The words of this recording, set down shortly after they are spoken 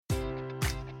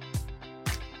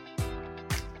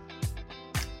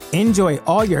Enjoy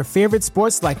all your favorite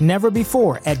sports like never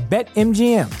before at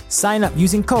BetMGM. Sign up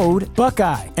using code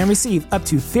Buckeye and receive up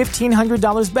to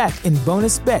 $1,500 back in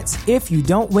bonus bets if you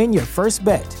don't win your first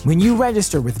bet. When you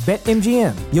register with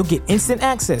BetMGM, you'll get instant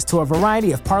access to a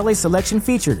variety of parlay selection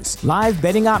features, live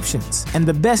betting options, and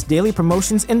the best daily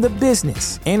promotions in the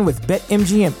business. And with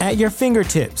BetMGM at your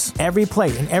fingertips, every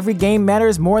play and every game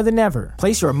matters more than ever.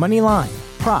 Place your money line,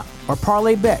 prop, or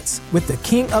parlay bets with the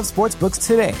king of sportsbooks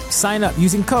today. Sign up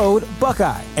using code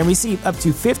Buckeye and receive up to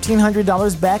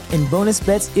 $1,500 back in bonus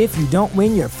bets if you don't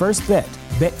win your first bet.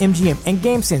 BetMGM and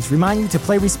GameSense remind you to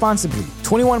play responsibly.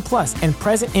 21 plus and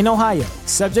present in Ohio,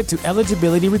 subject to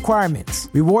eligibility requirements.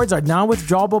 Rewards are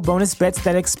non-withdrawable bonus bets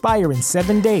that expire in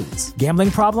 7 days. Gambling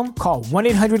problem? Call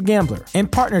 1-800-GAMBLER. In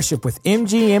partnership with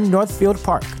MGM Northfield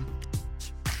Park.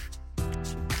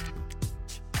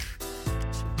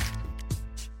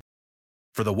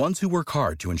 For the ones who work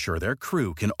hard to ensure their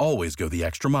crew can always go the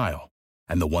extra mile,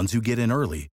 and the ones who get in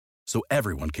early so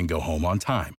everyone can go home on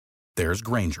time, there's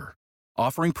Grainger,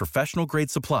 offering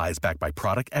professional-grade supplies backed by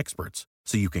product experts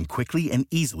so you can quickly and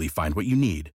easily find what you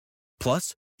need.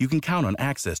 Plus, you can count on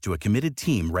access to a committed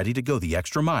team ready to go the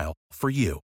extra mile for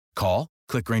you. Call,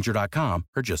 click Grainger.com,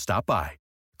 or just stop by.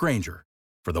 Grainger,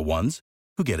 for the ones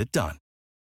who get it done.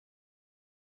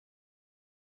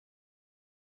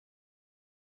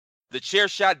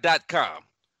 TheChairShot.com.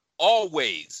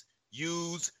 Always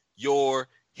use your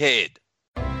head.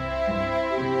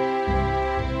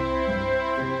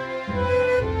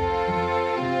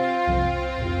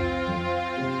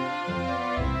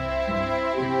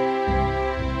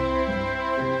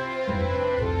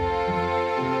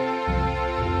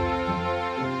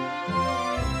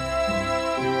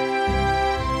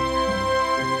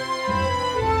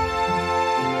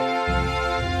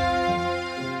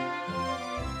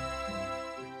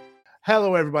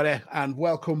 Hello, everybody, and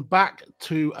welcome back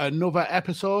to another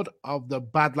episode of the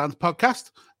Badlands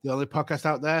Podcast, the only podcast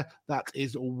out there that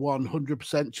is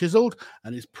 100% chiseled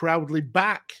and is proudly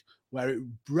back where it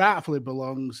rightfully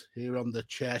belongs, here on the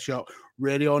Chair Shot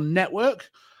Radio Network.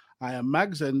 I am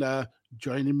Mags, and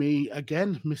joining me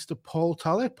again, Mr. Paul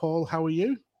Tolley. Paul, how are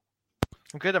you?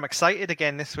 I'm good. I'm excited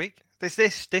again this week.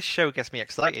 This show gets me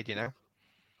excited, you know.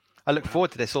 I look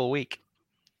forward to this all week.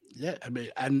 Yeah, I mean,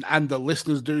 and the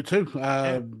listeners do too.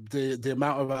 The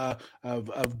amount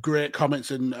of great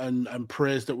comments and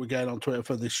praise that we're getting on Twitter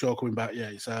for this show coming back.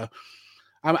 Yeah, so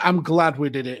I'm glad we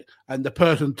did it, and the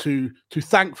person to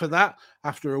thank for that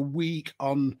after a week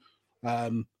on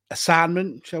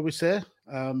assignment, shall we say,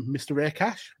 Mr. Ray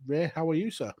Cash. Ray, how are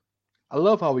you, sir? I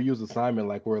love how we use assignment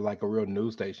like we're like a real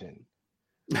news station.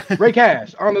 Ray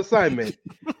Cash on assignment.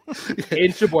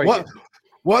 In Sheboygan.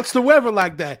 What's the weather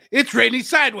like there? It's raining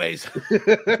sideways.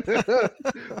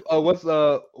 What's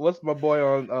my boy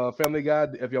on Family Guy?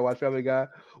 If y'all watch Family Guy,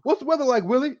 what's the weather like,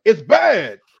 Willie? It's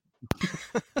bad.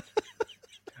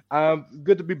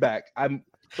 Good to be back.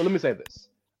 So let me say this.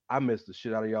 I missed the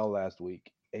shit out of y'all last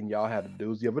week, and y'all had a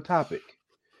doozy of a topic.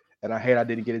 And I hate I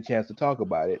didn't get a chance to talk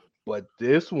about it, but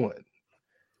this one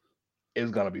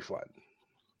is gonna be fun.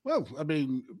 Well, I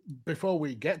mean, before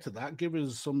we get to that, give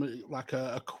us some like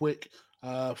a quick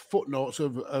footnotes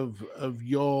of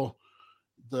your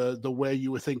the way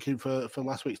you were thinking for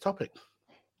last week's topic.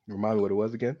 Remind me what it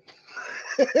was again.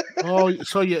 Oh,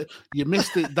 so you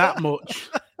missed it that much.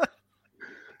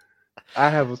 I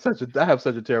have such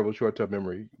a terrible short-term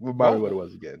memory. Remind me what it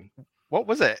was again. What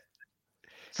was it?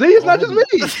 See, it's not just me.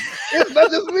 It's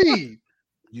not just me.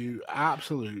 You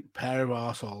absolute pair of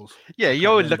arseholes. Yeah,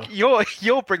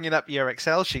 you're bringing up your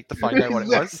Excel sheet to find out what it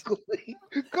was. Going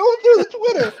through the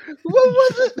Twitter. What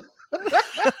was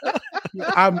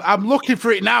it? I'm looking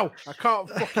for it now. I can't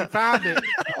fucking find it.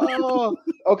 Oh,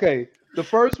 okay. The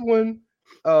first one,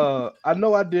 I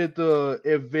know I did the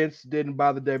if Vince didn't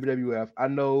buy the WWF. I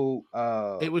know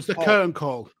it was the curtain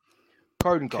call.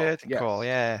 Curtain call. Curtain call,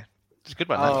 yeah. It's a good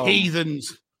one.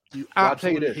 Heathens. You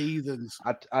absolute heathens.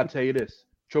 I'll tell you this.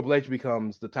 Triple H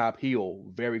becomes the top heel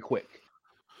very quick.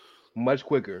 Much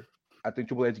quicker. I think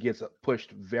Triple H gets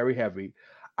pushed very heavy.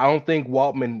 I don't think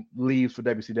Waltman leaves for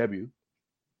WCW.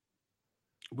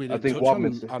 We didn't touch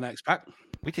Waltman on X-Pac.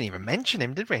 We didn't even mention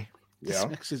him, did we? Yeah.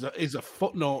 This is a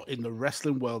footnote in the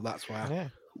wrestling world, that's why. Yeah.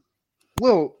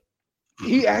 Well,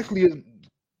 he actually is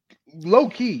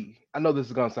low-key. I know this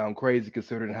is going to sound crazy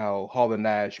considering how Hall and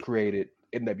Nash created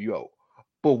NWO.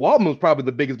 But Waltman was probably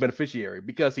the biggest beneficiary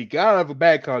because he got out of a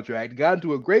bad contract, got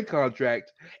into a great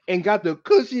contract, and got the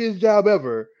cushiest job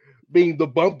ever being the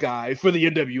bump guy for the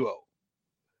NWO.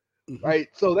 Mm-hmm. Right?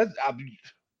 So that's...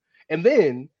 And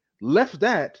then left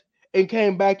that and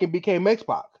came back and became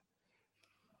X-Pac.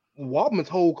 Waltman's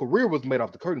whole career was made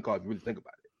off the curtain call. If you really think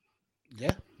about it.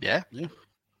 Yeah.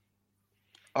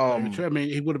 Very true. I mean,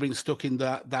 he would have been stuck in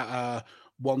that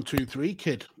 1, 2, 3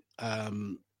 kid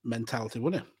mentality,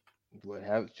 wouldn't he?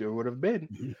 Sure would have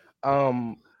been.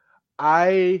 Mhm.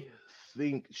 I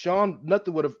think Sean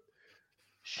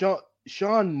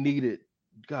needed.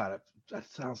 God, that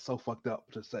sounds so fucked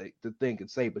up to think and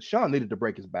say, but Sean needed to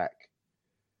break his back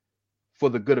for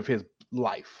the good of his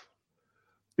life,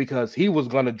 because he was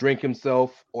going to drink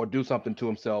himself or do something to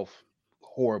himself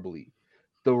horribly,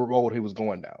 the road he was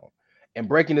going down. And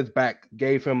breaking his back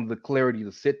gave him the clarity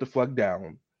to sit the fuck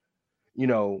down,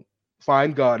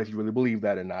 find God if you really believe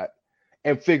that or not,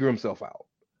 and figure himself out.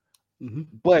 Mhm.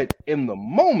 But in the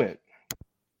moment,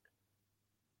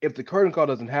 if the curtain call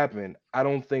doesn't happen, I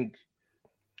don't think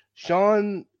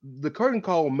the curtain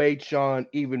call made Sean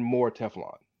even more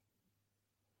Teflon.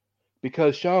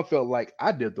 Because Sean felt like,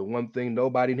 I did the one thing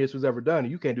nobody in history's ever done,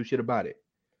 and you can't do shit about it.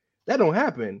 That don't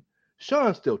happen.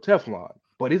 Sean's still Teflon,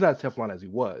 but he's not as Teflon as he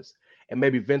was. And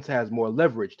maybe Vince has more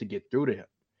leverage to get through to him.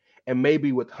 And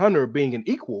maybe with Hunter being an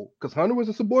equal, because Hunter was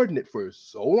a subordinate for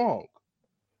so long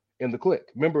in the Clique.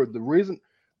 Remember, the reason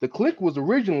the Clique was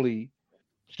originally,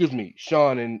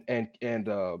 Sean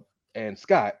and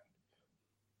Scott.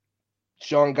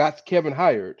 Sean got Kevin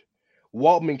hired.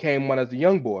 Waltman came on as the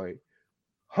young boy.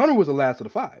 Hunter was the last of the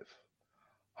 5.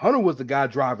 Hunter was the guy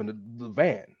driving the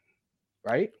van,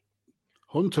 right?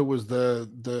 Hunter was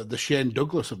the Shane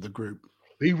Douglas of the group.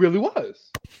 He really was,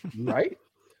 right?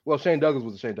 Well, Shane Douglas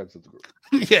was the Shane Douglas of the group.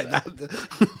 Yeah,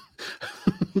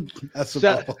 that's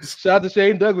shout out to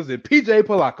Shane Douglas and PJ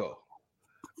Polacco.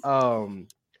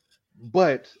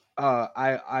 But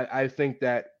I think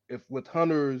that if with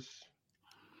Hunter's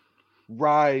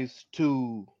rise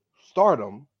to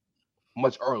stardom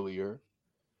much earlier,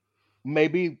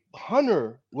 maybe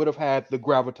Hunter would have had the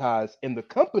gravitas in the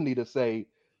company to say,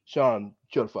 Sean,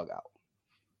 chill the fuck out.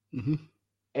 Mm-hmm.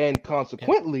 And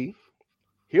consequently,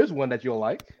 here's one that you'll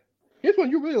like. Here's one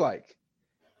you really like.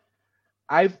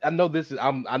 I know this is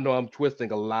I'm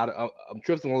twisting a lot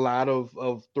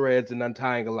of threads and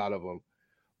untying a lot of them,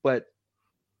 but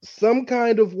some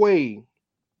kind of way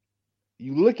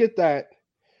you look at that.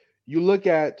 You look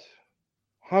at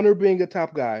Hunter being a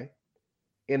top guy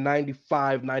in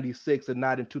 95, 96, and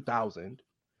not in 2000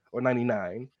 or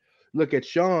 99. Look at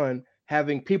Sean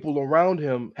having people around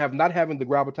him not having the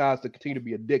gravitas to continue to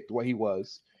be a dick the way he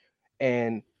was,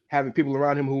 and having people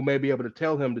around him who may be able to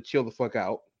tell him to chill the fuck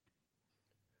out.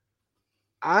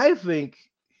 I think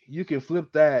you can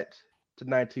flip that to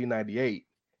 1998,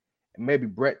 and maybe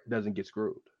Bret doesn't get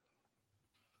screwed.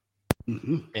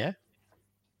 Mm-hmm.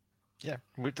 Yeah,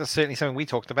 that's certainly something we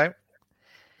talked about.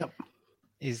 Yep.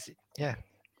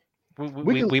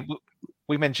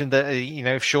 We mentioned that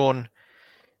if Sean,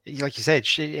 like you said,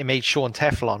 it made Sean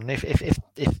Teflon.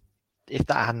 If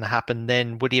that hadn't happened,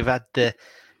 then would he have had the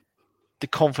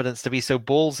confidence to be so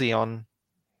ballsy on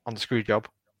the screw job?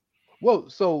 Well,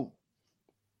 so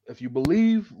if you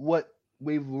believe what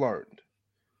we've learned,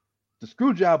 the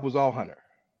screw job was all Hunter.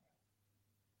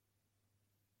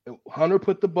 Hunter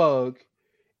put the bug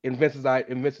in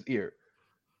Vince's ear.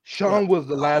 Sean was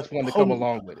the last one to come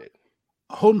along with it.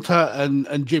 Hunter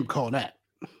and Jim Cornette.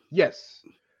 Yes.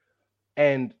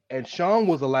 And Sean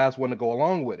was the last one to go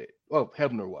along with it. Well,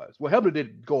 Hebner was. Well, Hebner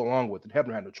did go along with it.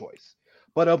 Hebner had no choice.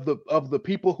 But of the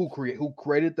people who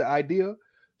created the idea,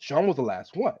 Sean was the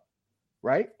last one,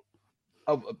 right?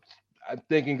 I'm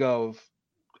thinking of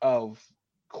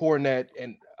Cornette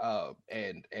and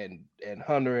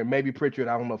Hunter and maybe Pritchard.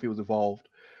 I don't know if he was involved,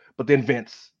 but then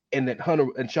Vince, and then Hunter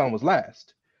and Sean was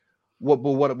last.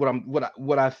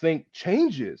 What I think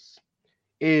changes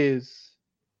is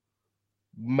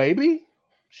maybe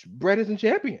Bret isn't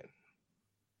champion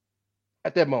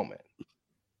at that moment,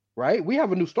 right? We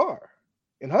have a new star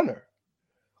in Hunter.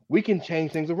 We can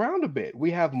change things around a bit. We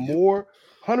have more.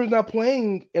 Hunter's not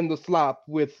playing in the slop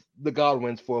with the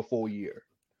Godwins for a full year,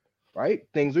 right?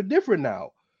 Things are different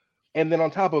now. And then on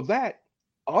top of that,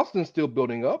 Austin's still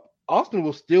building up. Austin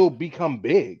will still become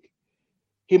big.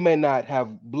 He may not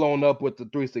have blown up with the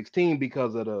 316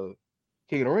 because of the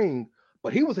King of the Ring,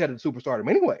 but he was headed to superstardom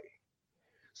anyway.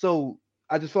 So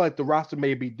I just feel like the roster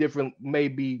may be different, may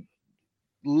be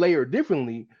layered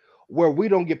differently, where we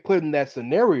don't get put in that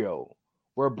scenario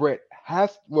where Bret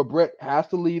has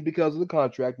to leave because of the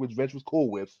contract, which Vince was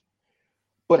cool with,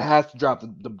 but has to drop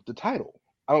the title.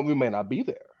 We may not be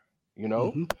there,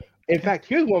 Mm-hmm. In fact,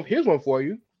 here's one for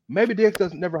you. Maybe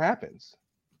DX never happens.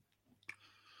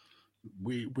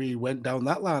 We went down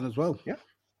that line as well. Yeah.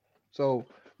 So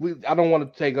I don't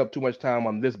want to take up too much time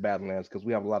on this Badlands because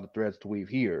we have a lot of threads to weave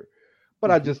here.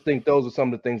 But I just think those are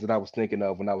some of the things that I was thinking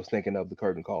of when I was thinking of the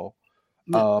curtain call.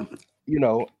 Yeah.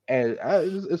 And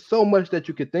it's so much that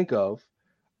you could think of.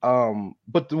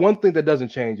 But the one thing that doesn't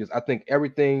change is I think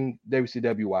everything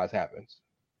WCW wise happens.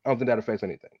 I don't think that affects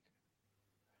anything.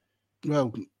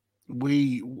 Well,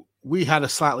 we had a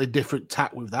slightly different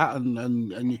tack with that,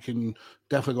 and you can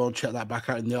definitely go and check that back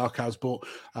out in the archives. But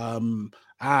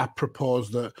I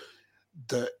proposed that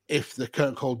if the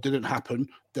curtain call didn't happen,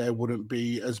 there wouldn't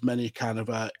be as many kind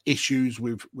of issues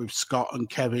with Scott and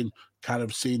Kevin kind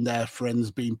of seeing their friends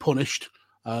being punished.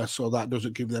 So that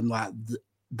doesn't give them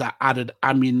that added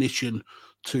ammunition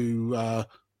to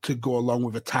go along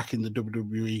with attacking the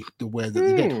WWE the way that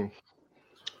they did.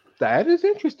 That is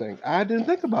interesting. I didn't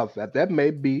think about that. That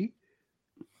may be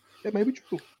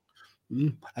true.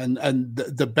 And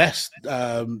the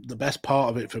best part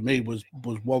of it for me was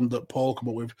one that Paul came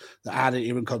up with that I didn't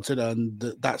even consider, and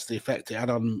that's the effect it had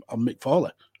on Mick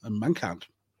Foley and Mankind.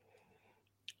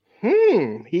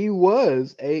 He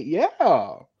was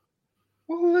well,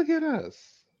 look at us.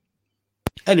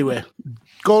 Anyway,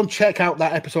 go and check out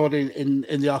that episode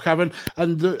in the archive.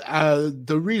 And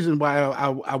the reason why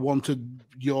I wanted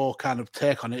your kind of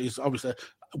take on it is obviously,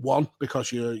 one,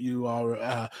 because you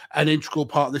are an integral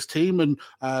part of this team, and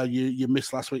you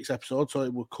missed last week's episode, so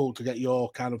it was cool to get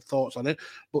your kind of thoughts on it.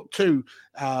 But two,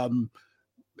 the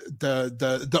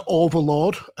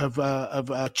overlord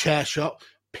of Chair Shot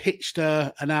pitched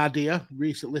an idea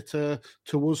recently to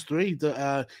us three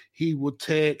that he would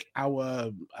take our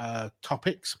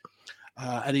topics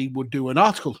and he would do an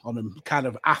article on them kind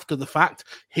of after the fact,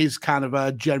 his kind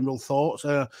of general thoughts.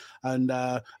 And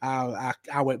I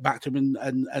went back to him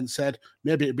and said,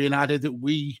 maybe it'd be an idea that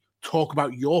we talk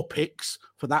about your picks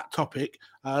for that topic,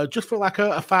 just for like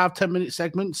a 5-10 minute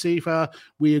segment, see if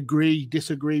we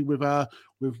disagree with what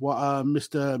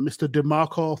Mr.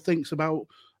 DeMarco thinks about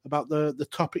the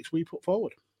topics we put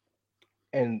forward.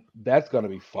 And that's going to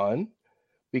be fun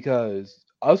because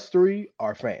us three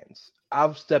are fans.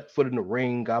 I've stepped foot in the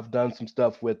ring. I've done some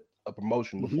stuff with a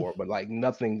promotion before, but like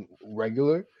nothing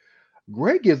regular.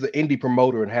 Greg is an indie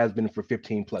promoter and has been for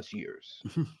 15 plus years.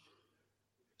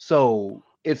 So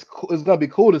it's going to be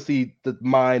cool to see the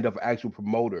mind of an actual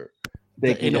promoter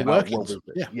thinking about what was it.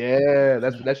 Yeah,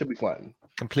 that should be fun.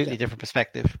 Completely different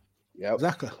perspective. Yeah,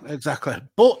 exactly.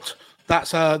 But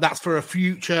that's for a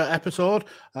future episode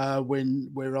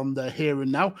when we're on the here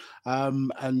and now.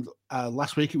 And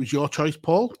last week it was your choice,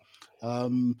 Paul.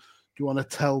 Do you want to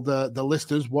tell the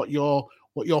listeners what your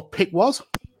pick was?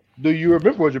 Do you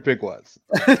remember what your pick was?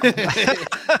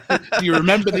 Do you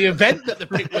remember the event that the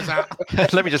pick was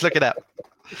at? Let me just look it up.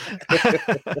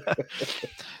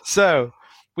 So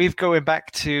we're going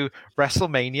back to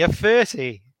WrestleMania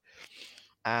 30.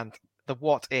 And the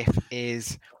what if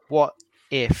is, what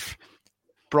if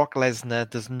Brock Lesnar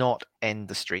does not end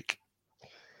the streak?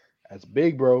 That's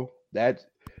big, bro.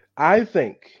 I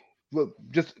think, look,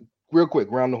 just real quick,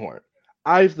 round the horn.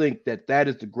 I think that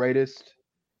is the greatest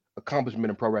accomplishment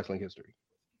in pro wrestling history.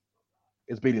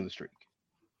 It's beating the streak.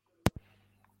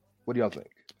 What do y'all think?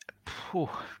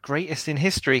 Greatest in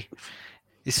history.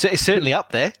 It's certainly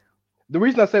up there. The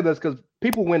reason I say that is because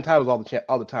people win titles all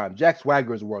the time. Jack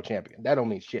Swagger is a world champion. That don't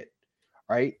mean shit,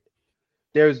 right?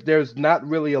 There's not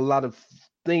really a lot of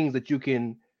things that you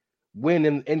can win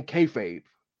in kayfabe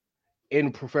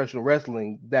in professional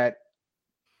wrestling that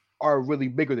are really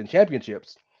bigger than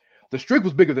championships. The streak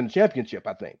was bigger than the championship,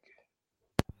 I think.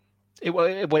 It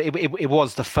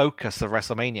was the focus of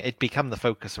WrestleMania. It became the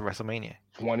focus of WrestleMania.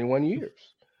 21 years.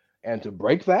 And to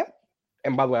break that,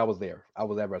 and by the way, I was there. I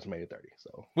was at WrestleMania 30.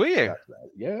 So were you?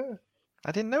 Yeah.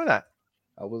 I didn't know that.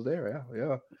 I was there.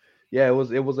 Yeah. Yeah, it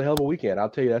was a hell of a weekend. I'll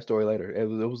tell you that story later. It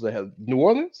was New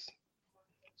Orleans.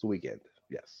 It's a weekend.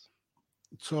 Yes.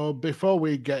 So before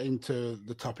we get into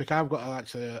the topic, I've got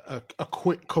actually a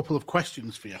quick couple of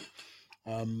questions for you.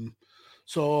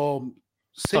 So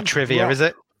not trivia, is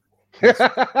it? No,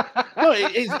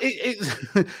 it's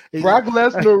Brock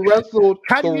Lesnar wrestled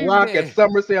The Rock at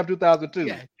SummerSlam 2002.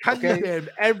 Yeah, can you name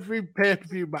every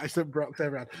pay-per-view match that Brock's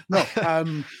ever had? No,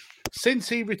 since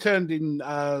he returned in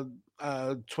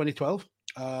 2012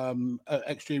 at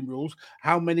Extreme Rules,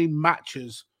 how many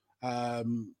matches had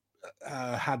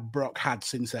Brock had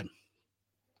since then?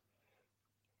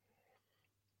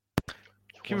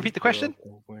 Can you repeat the question?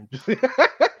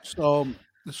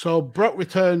 So Brock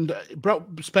returned. Brock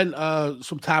spent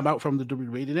some time out from the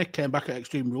WWE, didn't he? Came back at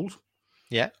Extreme Rules.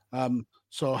 Yeah.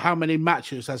 So how many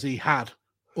matches has he had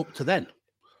up to then?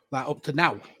 Like up to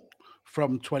now,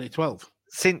 from 2012?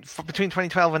 Between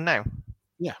 2012 and now?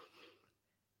 Yeah.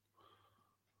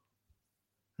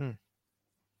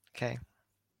 Okay.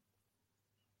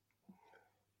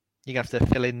 You have to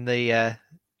fill in the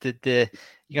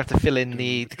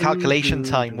calculation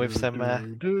time with some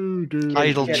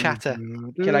idle chatter.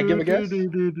 Can I give a guess?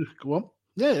 Go on.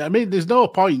 Yeah, I mean, there's no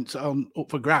point up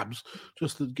for grabs.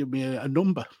 Just to give me a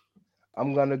number.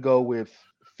 I'm gonna go with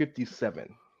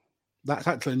 57. That's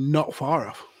actually not far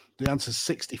off. The answer's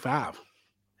 65.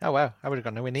 Oh wow, I would have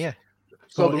got nowhere near.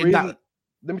 So the reason,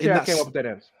 let me tell you how I came up with that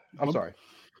answer. I'm sorry.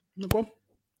 No, go on.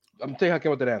 I'm gonna tell you how I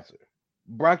came up with that answer.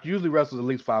 Brock usually wrestles at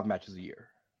least 5 matches a year.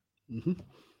 Mm-hmm.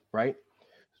 Right?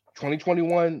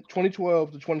 2012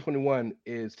 to 2021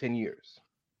 is 10 years.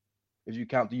 If you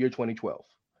count the year 2012.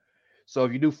 So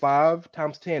if you do 5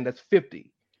 times 10, that's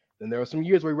 50. Then there are some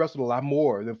years where he wrestled a lot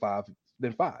more than 5.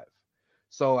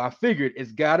 So I figured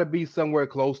it's gotta be somewhere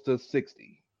close to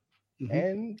 60. Mm-hmm.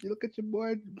 And you look at your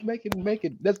boy, make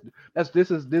it. This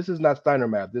is not Steiner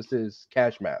math. This is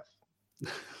cash math.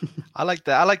 I like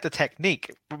the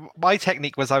technique. My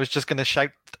technique was I was just going to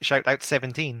shout out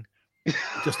 17.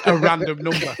 Just a random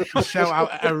number. Just shout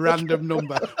out a random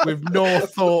number with no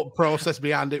thought process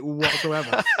behind it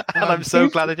whatsoever. And I'm so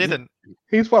glad I didn't.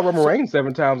 He's fought Roman Reigns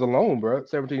 7 times alone, bro.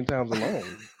 17 times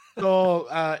alone. So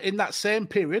in that same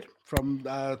period from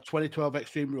 2012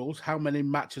 Extreme Rules, how many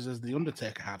matches has The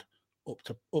Undertaker had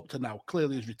up to now?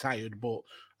 Clearly he's retired, but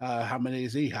how many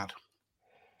has he had?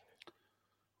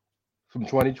 From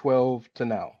 2012 to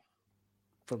now.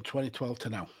 From 2012 to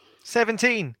now.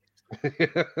 17.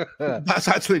 That's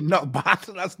actually not bad.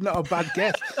 That's not a bad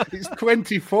guess. It's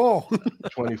 24.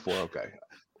 24, okay.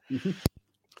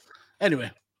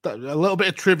 Anyway, a little bit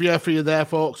of trivia for you there,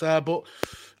 folks. But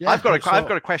yeah, I've got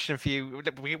a question for you.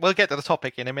 We'll get to the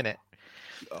topic in a minute.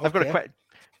 Okay. I've got a question.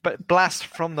 But blast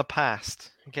from the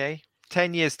past, okay?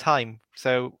 10 years time.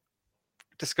 So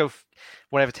just go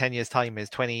whatever 10 years time is,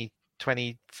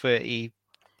 2030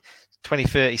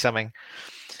 something.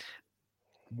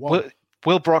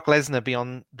 Will Brock Lesnar be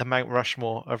on the Mount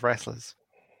Rushmore of wrestlers?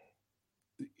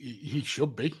 He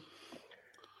should be.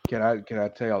 Can I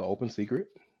tell you an open secret?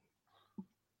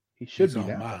 He should be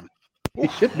now. Man. He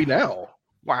should be now.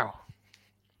 Wow.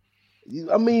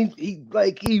 I mean, he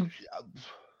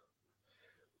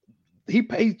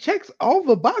checks all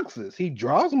the boxes. He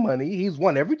draws money. He's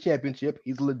won every championship.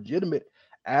 He's legitimate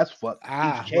as fuck.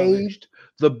 He's changed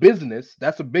the business.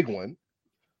 That's a big one.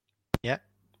 Yeah.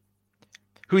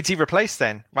 Who'd he replace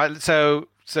then? Right. So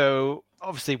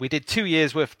obviously we did 2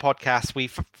 years worth of podcasts. We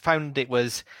found it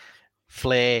was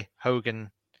Flair,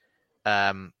 Hogan,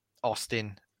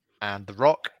 Austin, and The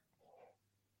Rock.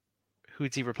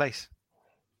 Who'd he replace?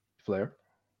 Flair.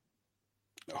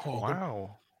 Oh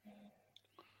wow.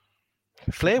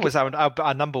 Flair was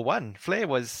our number one. Flair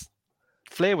was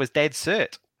dead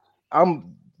cert.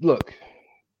 Look,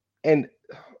 and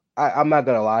I'm not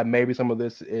gonna lie. Maybe some of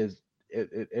this is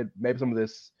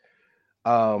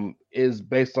is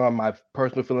based on my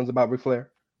personal feelings about Ric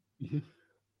Flair. Mm-hmm.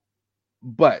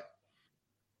 But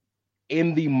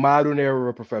in the modern era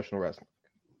of professional wrestling,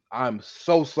 I'm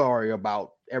so sorry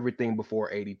about everything before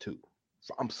 '82.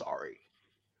 So I'm sorry.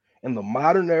 In the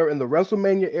modern era, in the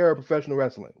WrestleMania era of professional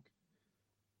wrestling,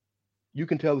 you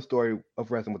can tell the story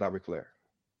of wrestling without Ric Flair.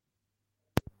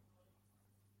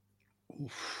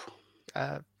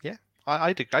 Yeah,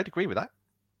 I'd agree with that.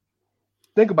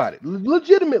 Think about it.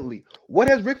 Legitimately, what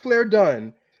has Ric Flair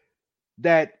done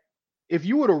that if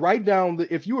you were to write down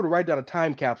a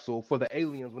time capsule for the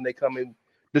aliens when they come and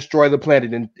destroy the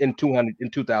planet in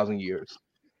 2,000 years,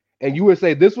 and you would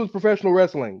say this was professional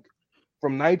wrestling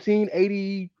from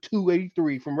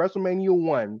 1982-83, from WrestleMania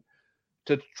 1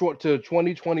 to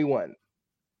 2021.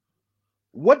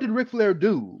 What did Ric Flair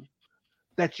do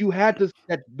that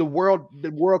the world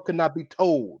could not be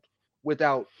told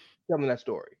without telling that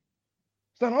story?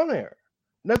 It's not on there.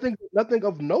 Nothing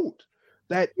of note.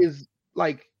 That is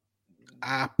like,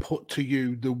 I put to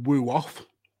you the woo off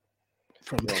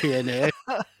from TNA.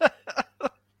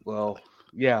 Well,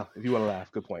 yeah, if you want to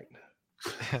laugh, good point.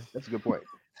 That's a good point.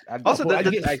 Also,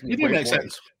 it do make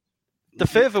sense. The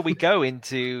further we go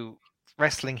into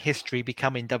wrestling history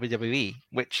becoming WWE,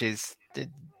 which is the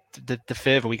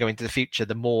further we go into the future,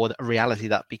 the more a reality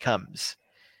that becomes.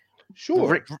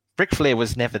 Sure. Ric Flair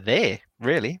was never there,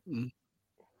 really.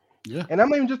 Yeah. And I'm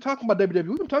not even just talking about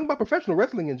WWE. I'm talking about professional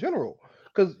wrestling in general.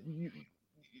 Because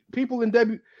people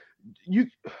in you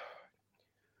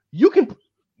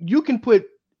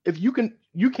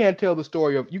can't tell the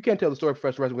story of professional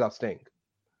wrestling without Sting.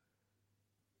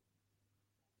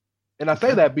 And I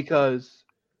say that because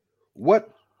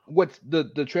what's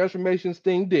the transformation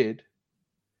Sting did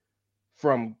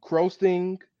from Crow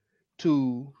Sting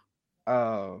to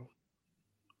Crow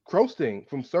Sting,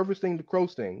 from Surfer Sting to Crow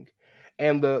Sting,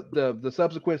 and the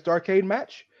subsequent Starrcade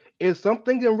match is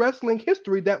something in wrestling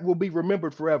history that will be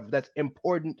remembered forever. That's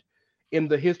important in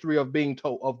the history of being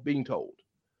told.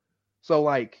 So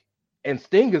like, and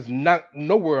Sting is not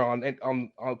nowhere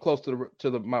on close to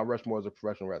the Mount Rushmore of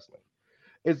professional wrestling.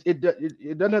 It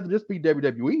doesn't have to just be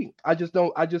WWE. I just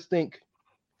think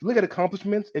if you look at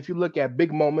accomplishments, if you look at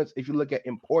big moments, if you look at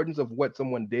importance of what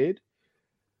someone did,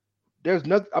 there's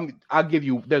nothing. I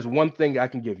mean, there's one thing I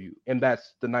can give you, and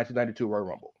that's the 1992 Royal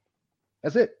Rumble.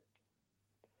 That's it.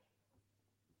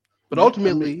 But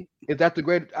ultimately, is that the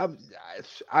great?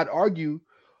 I'd argue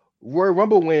Royal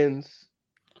Rumble wins.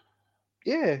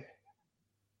 Yeah.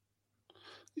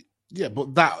 Yeah,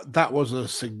 but that was a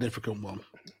significant one,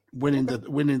 winning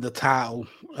the title.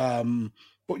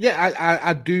 But yeah,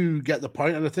 I do get the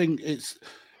point, and I think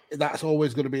that's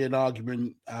always going to be an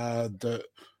argument that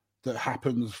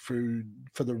happens for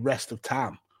the rest of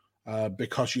time,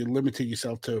 because you're limiting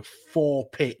yourself to 4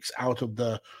 picks out of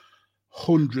the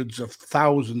hundreds of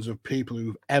thousands of people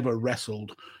who've ever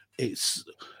wrestled.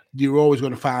 You're always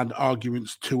going to find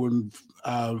arguments 2 and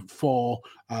 4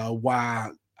 why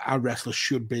our wrestler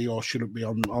should be or shouldn't be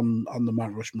on the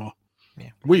Mount Rushmore. Yeah.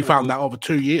 We found that over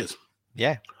 2 years.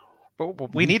 Yeah.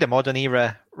 But we need a modern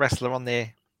era wrestler on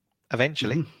there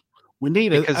eventually.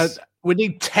 Mm-hmm. We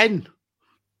need 10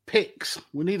 picks.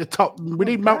 We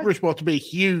need Mount Rushmore to be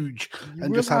huge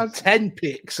and just have 10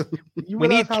 picks. You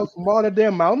realize how small that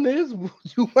damn mountain is?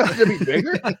 You want it to be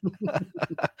bigger?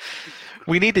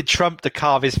 We needed Trump to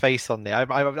carve his face on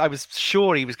there. I was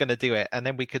sure he was going to do it, and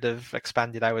then we could have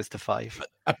expanded ours to 5.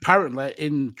 Apparently,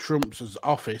 in Trump's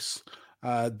office,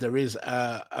 there is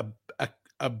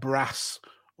a brass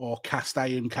or cast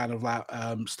iron kind of like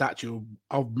statue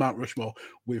of Mount Rushmore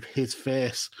with his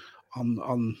face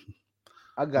on.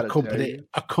 I gotta tell you,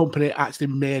 a company actually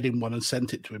made him one and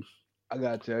sent it to him. I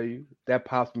gotta tell you, that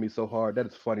pops me so hard. That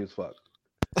is funny as fuck.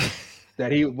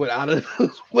 That he went out of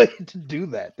his way to do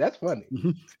that. That's funny.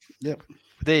 Mm-hmm. Yep.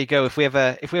 There you go. If we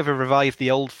ever revive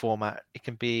the old format, it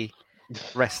can be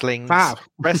wrestling's Donald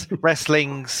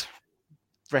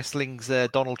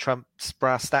Trump's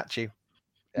brass statue.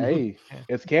 Hey,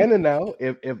 it's canon now.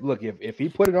 If he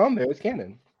put it on there, it's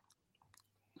canon.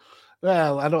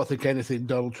 Well, I don't think anything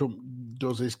Donald Trump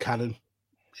does is canon.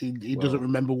 He doesn't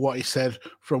remember what he said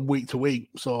from week to week.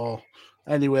 So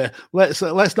anyway, let's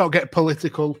not get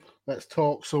political. Let's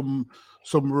talk some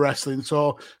wrestling.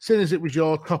 So, seeing as it was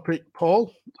your topic,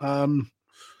 Paul, get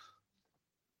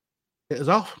us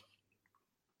off.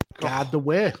 Guard the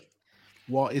way.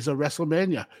 What is a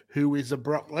WrestleMania? Who is a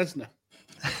Brock Lesnar?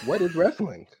 What is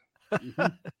wrestling?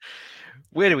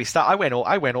 Where do we start? I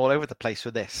went all over the place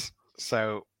with this.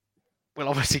 So we'll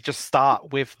obviously just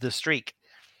start with the streak.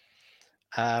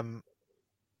 So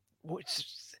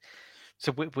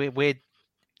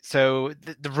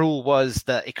the rule was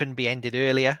that it couldn't be ended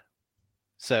earlier.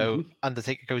 So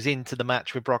Undertaker goes into the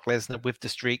match with Brock Lesnar with the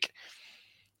streak.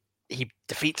 He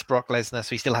defeats Brock Lesnar, so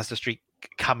he still has the streak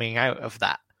coming out of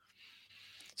that.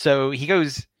 So he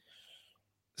goes.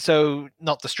 So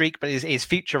not the streak, but his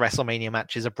future WrestleMania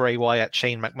matches are Bray Wyatt,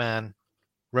 Shane McMahon,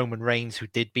 Roman Reigns, who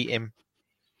did beat him,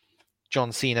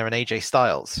 John Cena, and AJ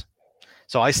Styles.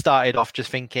 So I started off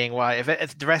just thinking, well,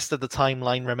 if the rest of the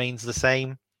timeline remains the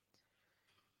same,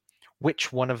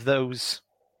 which one of those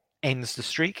ends the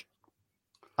streak?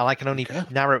 And I can only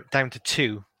narrow it down to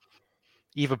 2.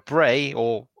 Either Bray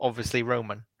or obviously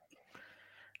Roman.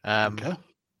 And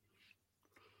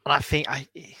I think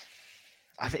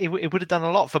it would have done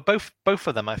a lot for both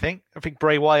of them. I think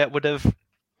Bray Wyatt would have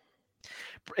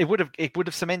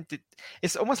cemented.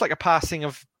 It's almost like a passing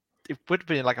of. It would have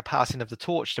been like a passing of the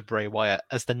torch to Bray Wyatt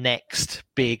as the next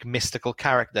big mystical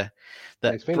character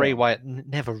that Bray Wyatt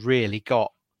never really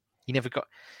got. He never got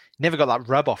that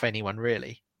rub off anyone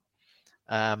really.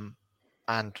 And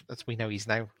as we know, he's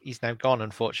now gone,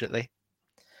 unfortunately.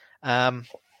 And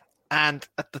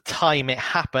at the time it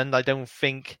happened, I don't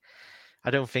think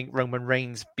Roman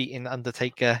Reigns beating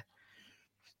Undertaker.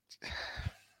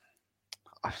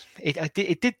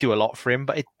 It did do a lot for him,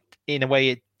 but in a way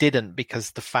it didn't,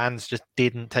 because the fans just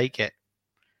didn't take it.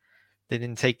 They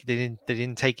didn't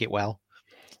take it well.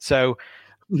 So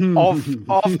of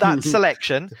that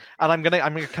selection, and I'm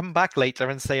gonna come back later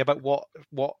and say about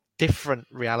what different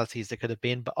realities there could have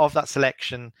been. But of that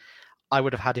selection, I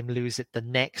would have had him lose it the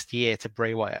next year to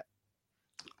Bray Wyatt.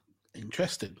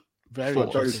 Interesting. Very for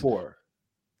interesting. 34.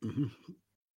 Mm-hmm.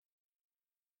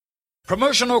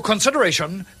 Promotional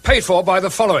consideration paid for by the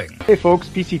following. Hey folks,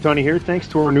 PC Tony here. Thanks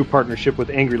to our new partnership with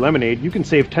Angry Lemonade, you can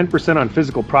save 10% on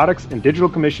physical products and digital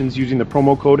commissions using the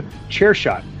promo code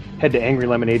ChairShot. Head to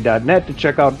angrylemonade.net to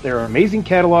check out their amazing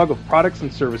catalog of products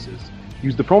and services.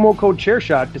 Use the promo code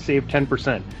ChairShot to save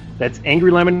 10%. That's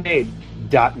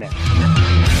angrylemonade.net.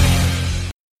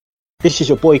 This is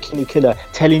your boy Kenny Killer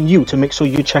telling you to make sure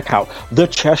you check out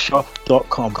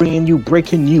thechairshot.com, bringing you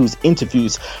breaking news,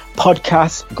 interviews,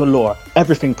 podcasts galore,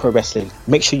 everything pro wrestling.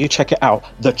 Make sure you check it out,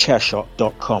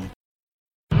 thechairshot.com.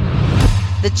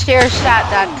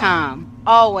 Thechairshot.com.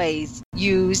 Always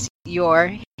use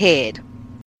your head.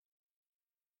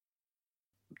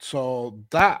 So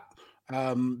that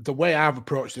the way I've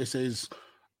approached this is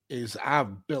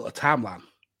I've built a timeline.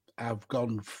 I've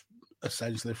gone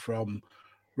essentially from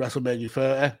WrestleMania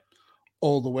 30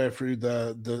 all the way through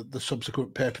the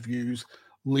subsequent pay-per-views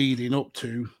leading up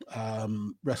to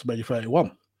WrestleMania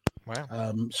 31.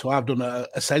 Wow. So I've done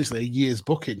essentially a year's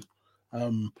booking.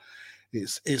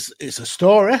 It's a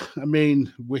story. I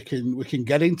mean, we can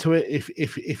get into it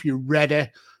if you're ready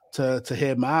to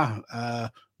hear my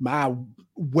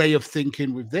way of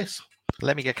thinking with this.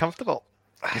 Let me get comfortable.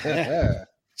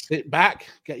 Sit back,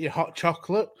 get your hot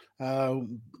chocolate.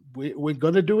 We're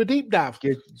gonna do a deep dive.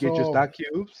 Get your stock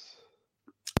cubes.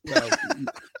 Well,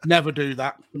 never do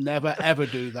that. Never ever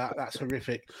do that. That's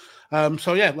horrific.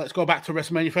 So yeah, let's go back to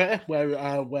WrestleMania 30,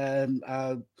 where when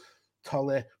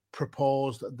Tully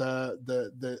proposed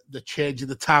the change in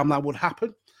the timeline would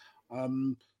happen.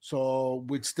 So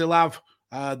we'd still have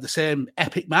the same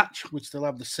epic match. We'd still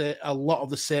have a lot of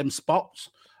the same spots.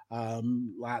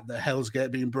 Like the Hell's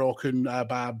Gate being broken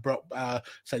by Brock,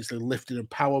 essentially lifting and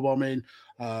powerbombing,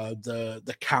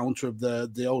 the counter of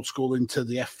the old school into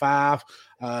the F5.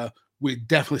 We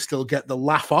definitely still get the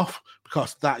laugh off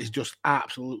because that is just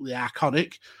absolutely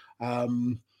iconic.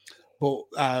 But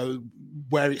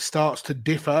where it starts to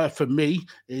differ for me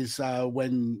is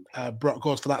when Brock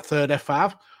goes for that third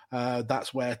F5.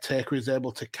 That's where Taker is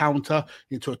able to counter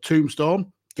into a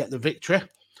tombstone, get the victory.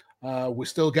 We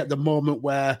still get the moment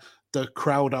where the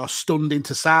crowd are stunned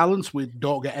into silence. We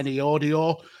don't get any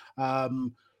audio.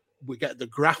 We get the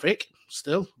graphic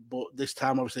still, but this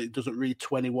time, obviously, it doesn't read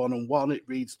 21-1. It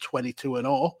reads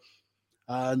 22-0.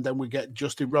 And then we get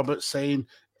Justin Roberts saying,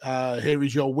 here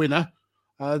is your winner,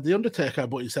 The Undertaker.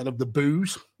 But instead of the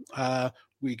boos,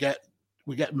 we get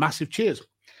massive cheers.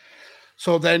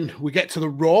 So then we get to the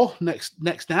Raw next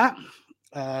night.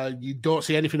 You don't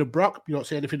see anything of Brock, you don't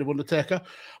see anything of Undertaker,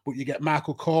 but you get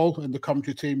Michael Cole and the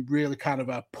commentary team really kind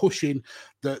of pushing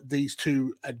that these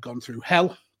two had gone through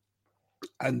hell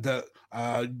and that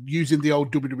using the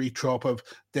old WWE trope of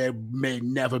they may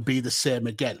never be the same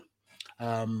again.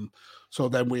 So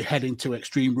then we head into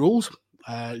Extreme Rules.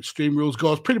 Extreme Rules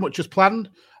goes pretty much as planned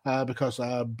because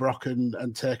Brock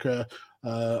and Taker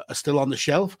are still on the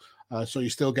shelf. So you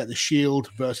still get the Shield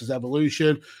versus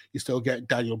Evolution. You still get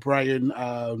Daniel Bryan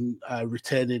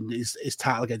retaining his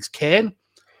title against Kane.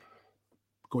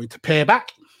 Going to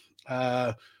Payback.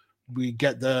 We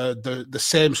get the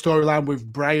same storyline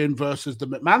with Bryan versus the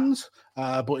McMahons,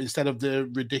 but instead of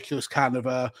the ridiculous kind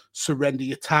of surrender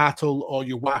your title or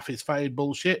your wife is fired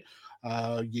bullshit,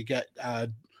 you get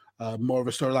more of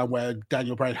a storyline where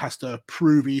Daniel Bryan has to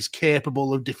prove he's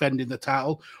capable of defending the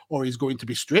title or he's going to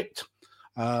be stripped.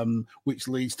 Which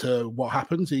leads to what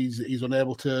happens. He's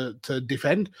unable to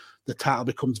defend. The title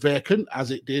becomes vacant,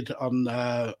 as it did on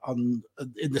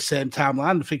in the same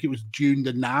timeline. I think it was June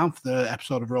the 9th, the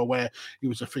episode of Raw where he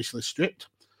was officially stripped.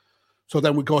 So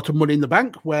then we go to Money in the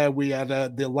Bank, where we had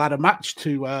the ladder match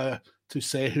to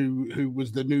say who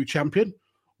was the new champion,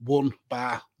 won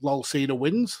by Lol Cena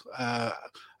wins,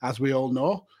 as we all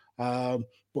know.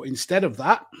 But instead of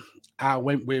that, I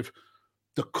went with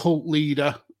the cult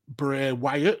leader Bray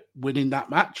Wyatt winning that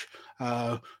match,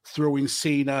 throwing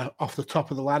Cena off the top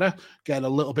of the ladder, getting a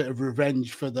little bit of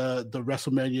revenge for the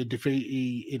WrestleMania defeat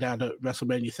he had at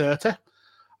WrestleMania 30.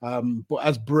 But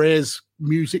as Bray's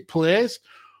music plays,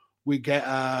 we get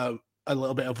a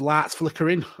little bit of lights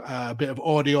flickering, a bit of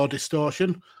audio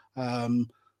distortion,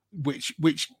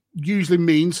 which usually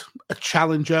means a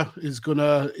challenger is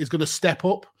gonna step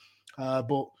up,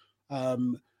 but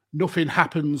nothing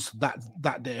happens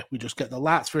that day. We just get the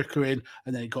lights flickering,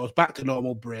 and then it goes back to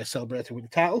normal. Bray celebrating with the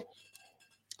title.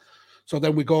 So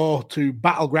then we go to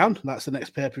Battleground. That's the next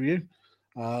pay-per-view.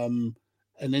 And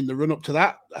in the run-up to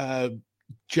that,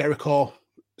 Jericho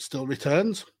still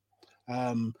returns.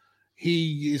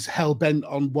 He is hell-bent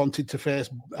on wanting to face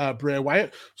Bray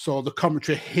Wyatt. So the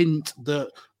commentary hint that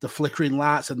the flickering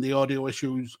lights and the audio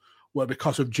issues were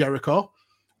because of Jericho.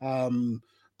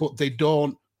 But they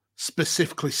don't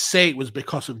specifically say it was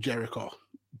because of Jericho.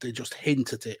 They just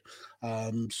hint at it.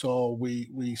 So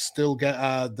we still get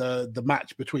the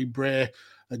match between Bray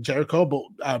and Jericho,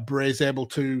 but Bray's able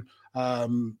to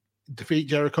defeat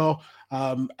Jericho.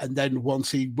 And then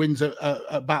once he wins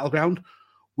a Battleground,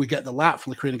 we get the light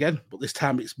flickering again, but this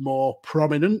time it's more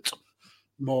prominent,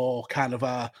 more kind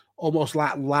of almost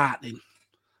like lightning.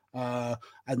 And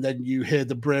then you hear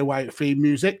the Bray Wyatt theme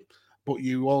music, but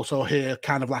you also hear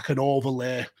kind of like an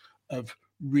overlay of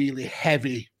really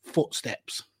heavy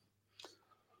footsteps.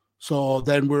 So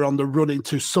then we're on the run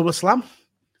into SummerSlam.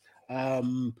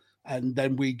 And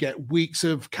then we get weeks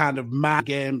of kind of mind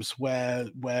games where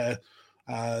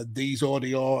these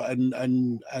audio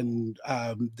and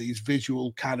these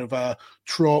visual kind of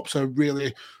tropes are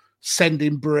really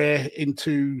sending Bray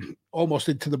almost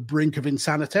into the brink of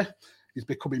insanity. He's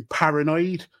becoming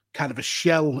paranoid, kind of a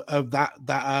shell of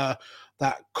that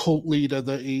cult leader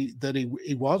that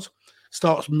he was.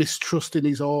 Starts mistrusting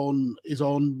his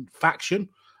own faction,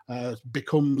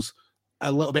 becomes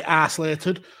a little bit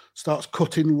isolated, starts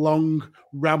cutting long,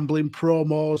 rambling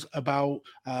promos about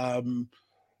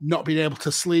not being able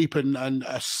to sleep and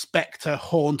a spectre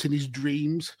haunting his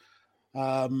dreams.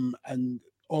 And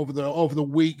over the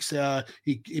weeks,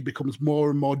 he becomes more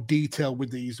and more detailed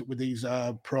with these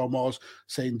promos,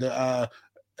 saying that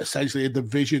essentially the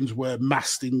visions were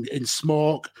masked in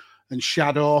smoke and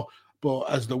shadow. But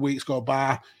as the weeks go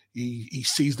by, he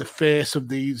sees the face of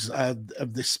this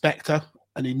spectre,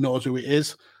 and he knows who it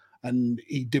is, and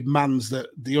he demands that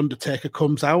the Undertaker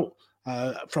comes out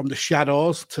from the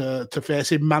shadows to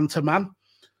face him man to man.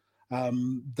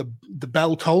 The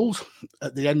bell tolls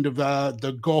at the end of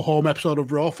the go home episode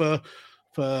of Raw for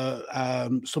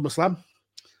SummerSlam.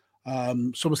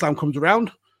 SummerSlam comes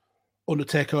around.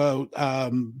 Undertaker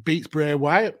beats Bray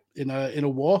Wyatt in a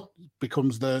war,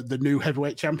 becomes the new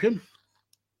heavyweight champion.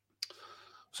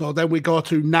 So then we go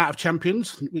to Night of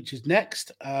Champions, which is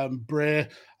next. Bray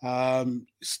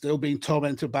still being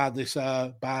tormented by this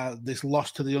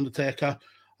loss to the Undertaker.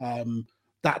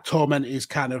 That torment is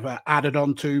kind of added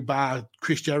on to by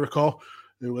Chris Jericho,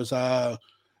 who was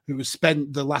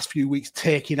spent the last few weeks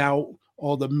taking out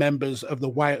all the members of the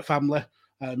Wyatt family,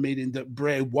 meaning that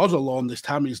Bray was alone this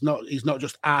time. He's not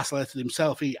just isolated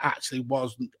himself. He actually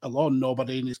was alone.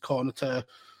 Nobody in his corner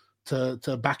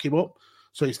to back him up.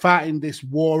 So he's fighting this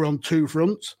war on two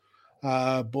fronts,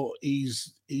 but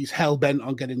he's hell bent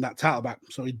on getting that title back.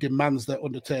 So he demands that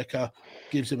Undertaker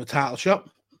gives him a title shot.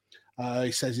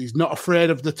 He says he's not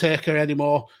afraid of the Taker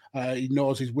anymore. He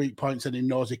knows his weak points and he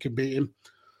knows he can beat him.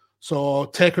 So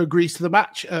Taker agrees to the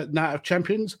match at Night of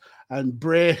Champions, and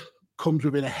Bray comes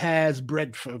within a hair's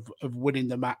breadth of winning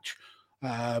the match,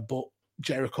 but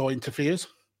Jericho interferes,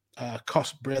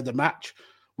 costs Bray the match,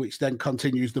 which then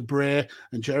continues the Bray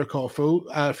and Jericho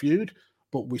feud,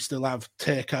 but we still have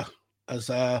Taker as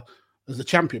the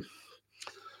champion.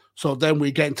 So then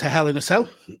we get into Hell in a Cell.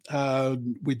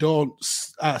 We don't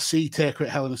see Taker at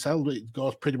Hell in a Cell. It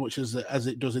goes pretty much as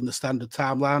it does in the standard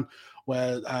timeline,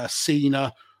 where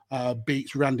Cena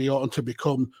beats Randy Orton to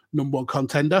become number one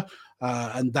contender,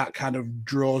 and that kind of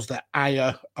draws the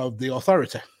ire of the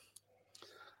Authority.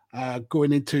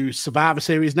 Going into Survivor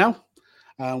Series now.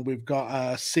 We've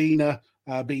got Cena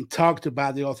being targeted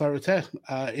by the Authority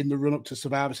in the run-up to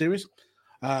Survivor Series.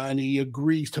 And he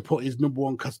agrees to put his number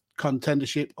one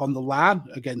contendership on the line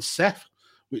against Seth,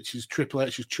 which is Triple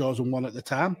H's chosen one at the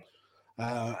time.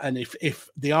 And if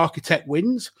the Architect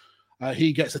wins,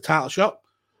 he gets a title shot.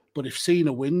 But if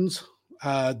Cena wins,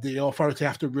 the Authority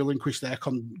have to relinquish their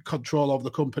control over the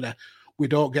company. We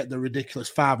don't get the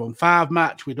ridiculous 5-on-5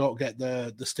 match. We don't get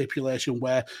the stipulation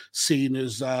where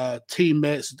Cena's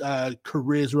teammates'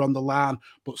 careers are on the line,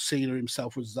 but Cena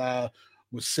himself was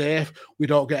safe. We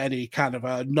don't get any kind of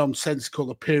a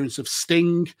nonsensical appearance of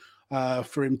Sting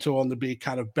for him to only be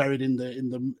kind of buried in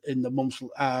the months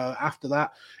after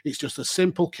that. It's just a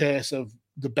simple case of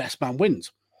the best man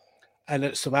wins. And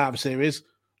at Survivor Series,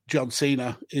 John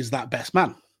Cena is that best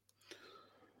man.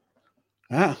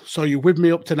 So you're with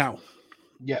me up to now?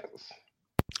 Yes.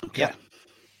 Okay. Yep.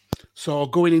 So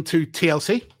going into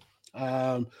TLC,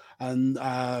 and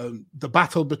the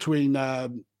battle between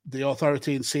the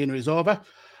Authority and Cena is over,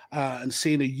 and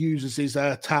Cena uses his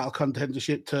title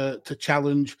contendership to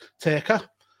challenge Taker.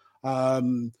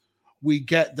 We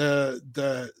get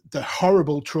the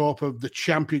horrible trope of the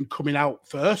champion coming out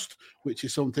first, which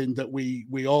is something that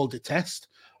we all detest.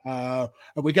 And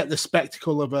we get the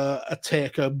spectacle of a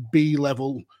Taker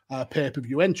B-level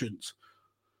pay-per-view entrance.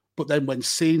 But then when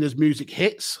Cena's music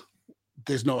hits,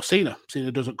 there's no Cena.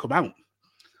 Cena doesn't come out.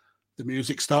 The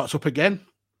music starts up again.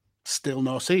 Still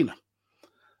no Cena.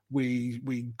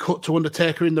 We cut to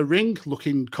Undertaker in the ring,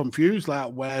 looking confused,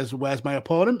 like where's my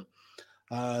opponent?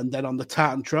 And then on the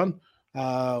Titantron,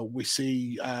 we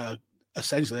see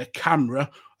essentially a camera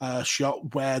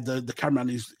shot where the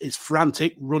cameraman is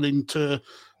frantic, running to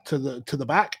the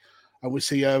back, and we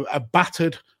see a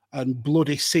battered and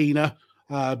bloody Cena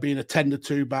being attended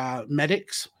to by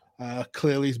medics.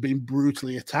 Clearly, he's been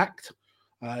brutally attacked.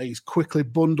 He's quickly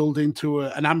bundled into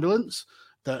an ambulance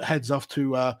that heads off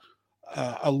to a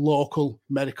local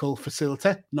medical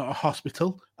facility, not a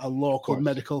hospital, a local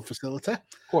medical facility. Of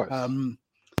course.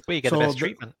 Where you get the best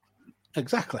treatment.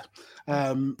 Exactly.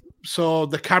 So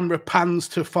the camera pans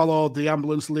to follow the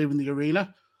ambulance leaving the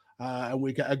arena, and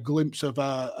we get a glimpse of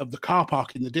the car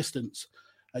park in the distance.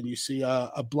 And you see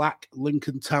a black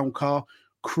Lincoln Town car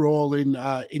crawling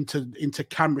into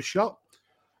camera shot.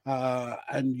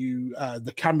 And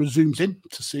the camera zooms in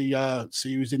to see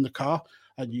who's in the car,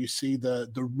 and you see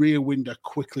the rear window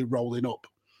quickly rolling up.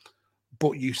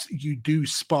 But you do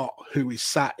spot who is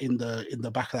sat in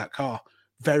the back of that car.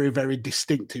 Very, very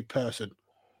distinctive person.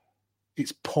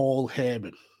 It's Paul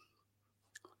Heyman.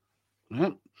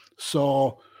 Right.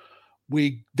 So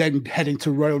we then head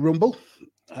into Royal Rumble.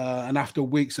 And after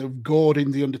weeks of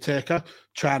goading The Undertaker,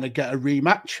 trying to get a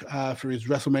rematch for his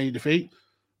WrestleMania defeat,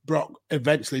 Brock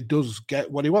eventually does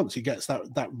get what he wants. He gets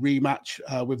that rematch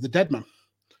with the Deadman.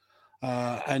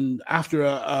 And after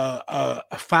a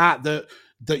fight that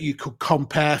you could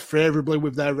compare favorably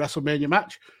with their WrestleMania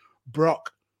match,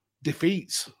 Brock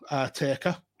defeats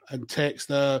Taker and takes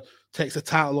the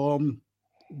title home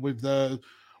with the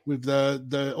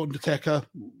Undertaker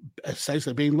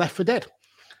essentially being left for dead.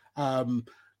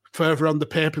 Further on the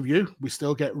pay-per-view, we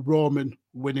still get Roman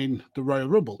winning the Royal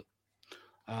Rumble.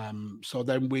 So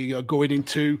then we are going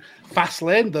into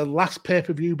Fastlane, the last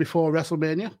pay-per-view before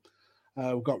WrestleMania.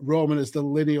 We've got Roman as the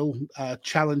lineal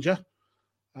challenger,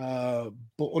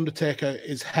 but Undertaker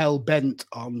is hell-bent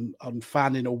on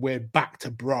finding a way back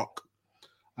to Brock.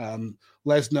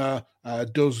 Lesnar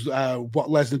does what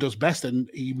Lesnar does best, and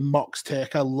he mocks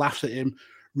Taker, laughs at him,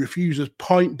 refuses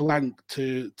point blank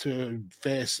to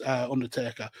face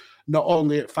Undertaker. Not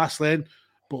only at Fastlane,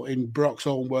 but in Brock's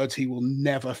own words, he will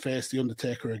never face the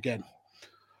Undertaker again.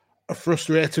 A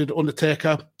frustrated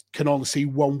Undertaker can only see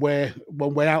one way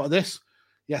out of this.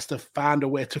 He has to find a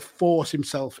way to force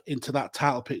himself into that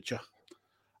title picture,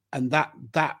 and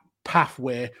that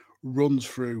pathway runs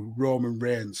through Roman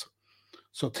Reigns.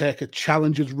 So Taker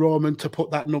challenges Roman to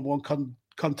put that number one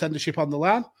contendership on the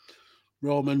line.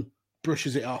 Roman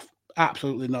brushes it off.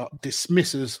 Absolutely not.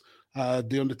 Dismisses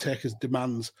the Undertaker's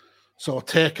demands. So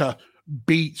Taker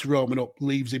beats Roman up,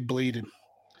 leaves him bleeding.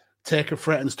 Taker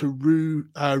threatens to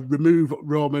remove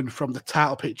Roman from the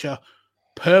title picture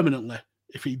permanently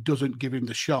if he doesn't give him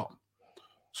the shot.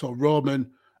 So Roman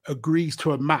agrees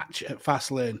to a match at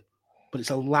Fastlane, but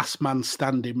it's a last man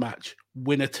standing match.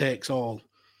 Winner takes all.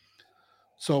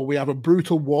 So we have a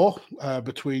brutal war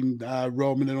between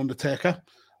Roman and Undertaker,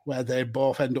 where they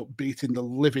both end up beating the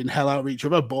living hell out of each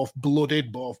other, both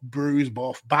blooded, both bruised,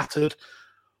 both battered.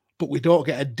 But we don't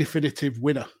get a definitive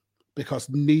winner because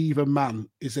neither man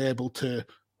is able to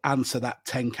answer that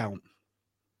 10 count.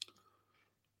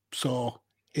 So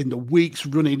in the weeks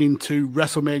running into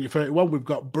WrestleMania 31, we've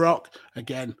got Brock,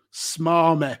 again,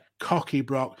 smarmy, cocky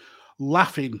Brock,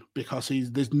 laughing because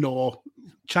there's no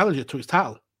challenger to his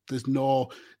title. There's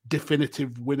no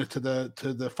definitive winner to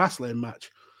the Fastlane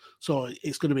match. So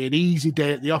it's going to be an easy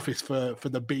day at the office for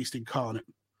the Beast incarnate.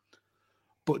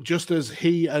 But just as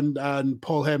he and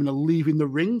Paul Heyman are leaving the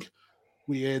ring,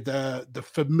 we hear the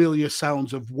familiar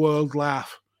sounds of World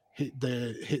Laugh hit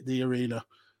the arena.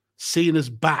 Cena's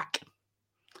back.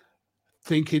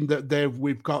 Thinking that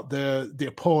we've got the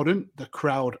opponent, the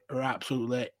crowd are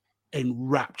absolutely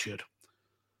enraptured.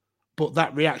 But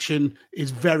that reaction is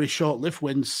very short-lived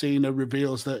when Cena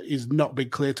reveals that he's not been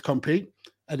cleared to compete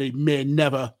and he may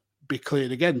never be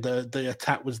cleared again. The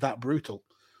attack was that brutal.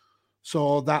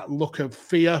 So that look of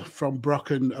fear from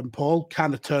Brock and Paul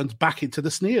kind of turns back into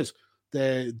the sneers.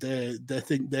 They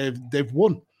think they've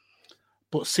won.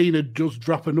 But Cena does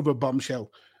drop another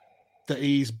bombshell that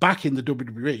he's back in the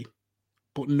WWE,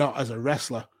 but not as a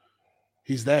wrestler.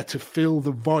 He's there to fill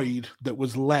the void that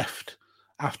was left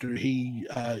after he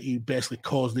basically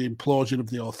caused the implosion of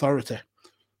the Authority.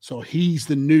 So he's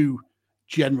the new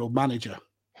general manager.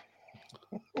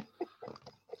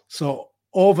 So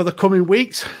over the coming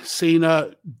weeks,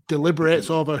 Cena deliberates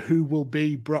over who will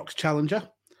be Brock's challenger.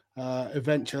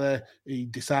 Eventually, he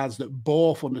decides that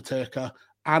both Undertaker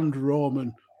and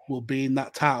Roman will be in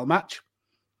that title match.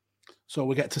 So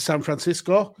we get to San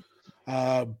Francisco.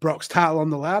 Brock's title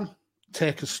on the line,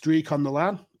 Taker's streak on the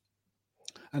line.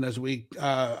 And as we,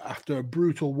 after a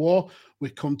brutal war, we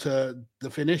come to the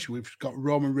finish. We've got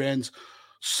Roman Reigns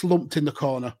slumped in the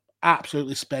corner,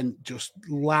 absolutely spent, just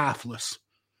laughless.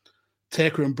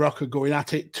 Taker and Brock are going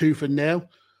at it tooth and nail,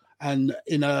 and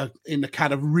in a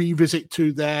kind of revisit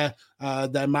to their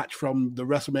match from the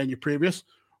WrestleMania previous,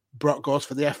 Brock goes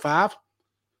for the F5.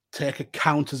 Taker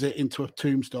counters it into a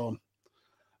tombstone.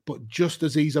 But just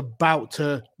as he's about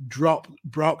to drop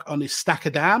Brock on his stack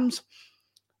of dams,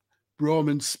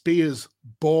 Roman spears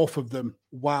both of them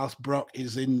whilst Brock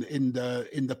is in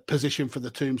the position for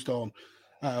the tombstone.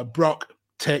 Brock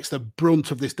takes the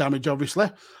brunt of this damage,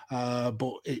 obviously,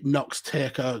 but it knocks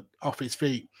Taker off his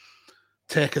feet.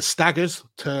 Taker staggers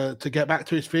to get back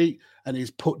to his feet, and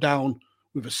he's put down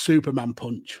with a Superman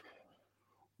punch.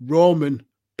 Roman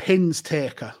pins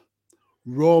Taker.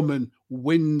 Roman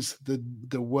wins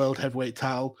the World Heavyweight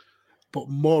title, but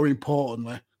more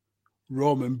importantly,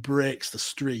 Roman breaks the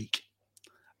streak.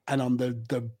 And on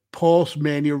the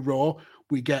post-Mania Raw,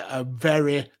 we get a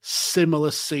very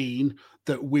similar scene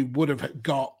that we would have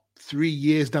got 3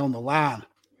 years down the line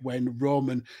when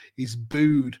Roman is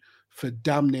booed for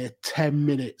damn near 10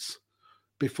 minutes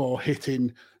before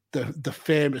hitting the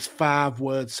famous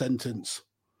 5-word sentence,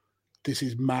 "This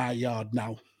is my yard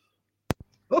now."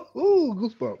 Oh,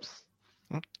 goosebumps.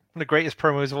 One of the greatest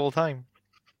promos of all time.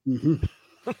 Mm-hmm.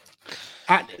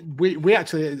 We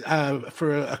actually,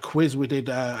 for a quiz, we did,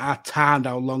 I timed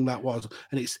how long that was,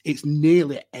 and it's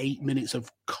nearly 8 minutes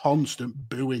of constant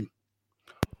booing.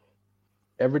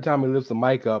 Every time he lifts the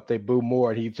mic up, they boo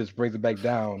more, and he just brings it back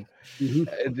down.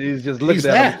 Mm-hmm. He's just looking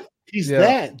at him. He's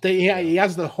there. He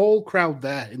has the whole crowd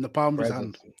there in the palm of his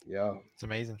hand. Yeah, it's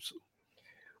amazing.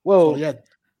 Well, so, yeah,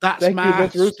 that's my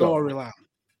storyline.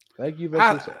 Thank you,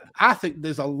 Vince Russo. I think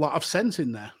there's a lot of sense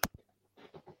in there.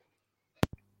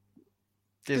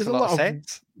 There's a lot of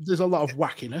sense. There's a lot of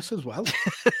wackiness as well.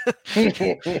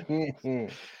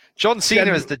 John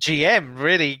Cena as the GM,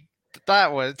 really,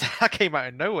 that came out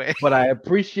of nowhere. But I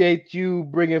appreciate you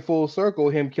bringing full circle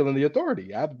him killing the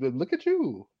Authority. Look at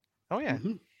you. Oh yeah,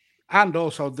 and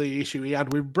also the issue he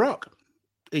had with Brock.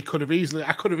 I could have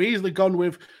easily gone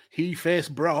with he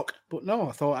faced Brock, but no,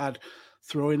 I thought I'd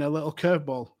throw in a little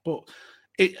curveball. But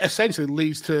it essentially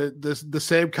leads to the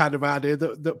same kind of idea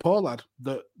that Paul had,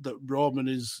 that Roman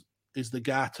is the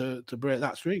guy to break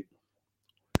that streak.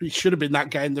 He should have been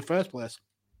that guy in the first place.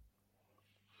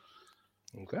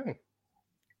 Okay.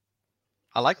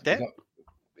 I like that.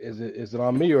 Is it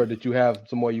on me, or did you have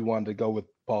some more you wanted to go with,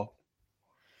 Paul?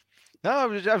 No, I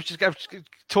was just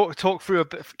talk through a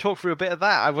bit of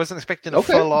that. I wasn't expecting a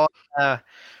full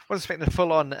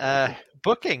on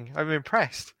booking. I'm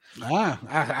impressed.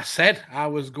 I said I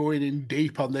was going in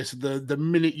deep on this. The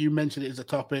minute you mentioned it as a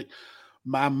topic,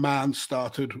 my mind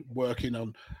started working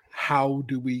on how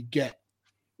do we get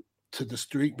to the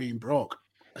streak being broke.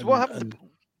 So what happened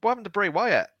to Bray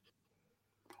Wyatt?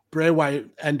 Bray Wyatt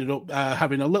ended up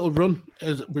having a little run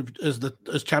as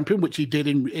champion, which he did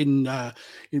in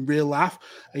real life.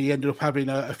 He ended up having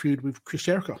a feud with Chris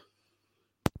Jericho.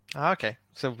 Okay,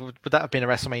 so would that have been a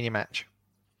WrestleMania match?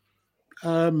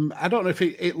 I don't know if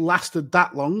it lasted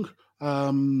that long.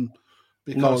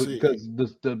 Because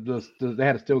they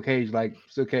had a steel cage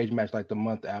match like the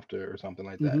month after or something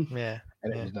like that. Mm-hmm. Yeah,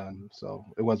 and it was done, so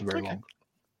it wasn't very long.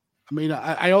 I mean,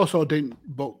 I also didn't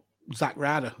book Zack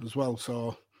Ryder as well,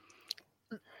 so.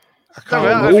 I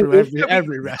can't go through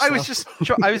every wrestler.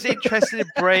 I was interested in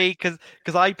Bray because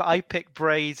I picked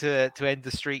Bray to end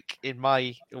the streak in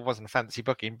my, it wasn't a fantasy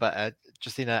booking, but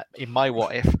just in my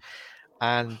what if,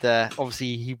 and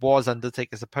obviously he was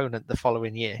Undertaker's opponent the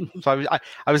following year. So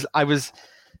I was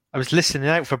listening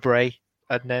out for Bray,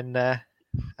 and then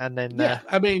yeah.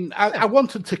 I mean, I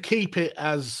wanted to keep it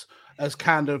as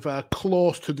kind of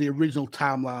close to the original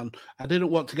timeline. I didn't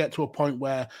want to get to a point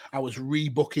where I was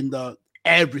rebooking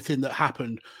everything that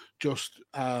happened, just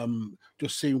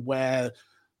seeing where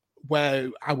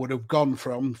I would have gone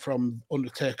from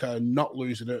Undertaker not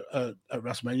losing at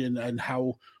WrestleMania, and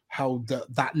how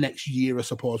that next year, I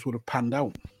suppose, would have panned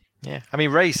out. Yeah, I mean,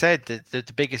 Ray said that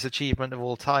the biggest achievement of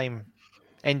all time,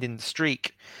 ending the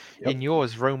streak. Yep. In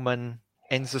yours, Roman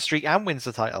ends the streak and wins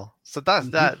the title. So that's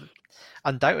that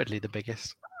undoubtedly the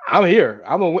biggest. I'm here.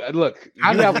 Look.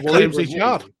 And reclaims his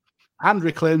yard. And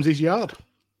reclaims his yard.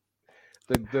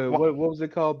 What was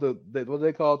it called? What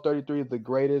they call 33 is the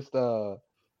greatest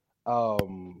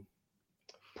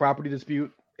property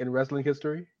dispute in wrestling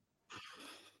history.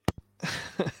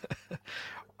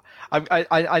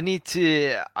 I need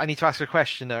to ask a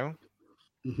question though.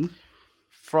 Mm-hmm.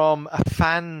 From a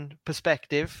fan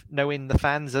perspective, knowing the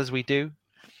fans as we do,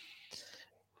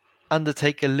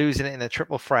 Undertaker losing it in a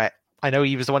triple threat. I know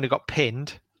he was the one who got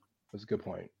pinned. That's a good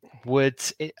point. Would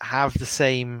it have the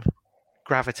same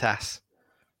gravitas?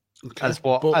 Okay. as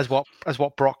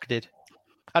what Brock did,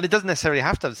 and it doesn't necessarily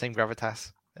have to have the same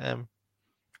gravitas,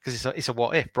 because it's a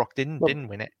what if Brock didn't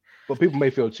win it. But people may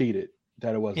feel cheated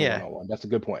that it wasn't Yeah. one-on-one. That's a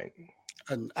good point.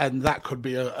 And that could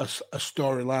be a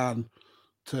storyline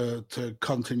to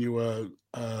continue a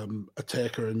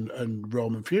Taker and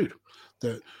Roman feud,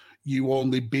 that you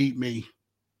only beat me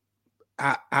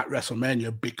at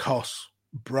WrestleMania because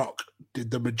Brock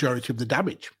did the majority of the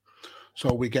damage.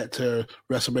 So we get to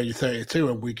WrestleMania 32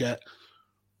 and we get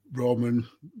Roman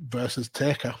versus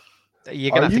Taker.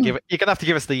 You're gonna have to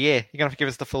give us the year. You're gonna have to give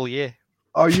us the full year.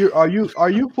 Are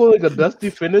you pulling a Dusty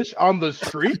finish on the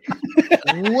streak?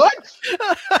 What?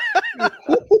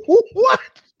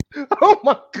 What? Oh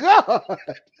my god!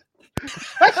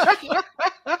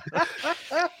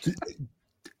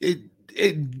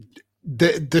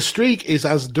 The streak is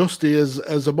as dusty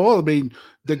as a ball. I mean,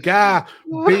 the guy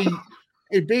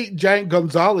beat Giant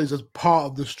Gonzalez as part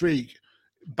of the streak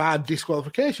by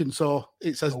disqualification, so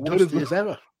it's as dusty as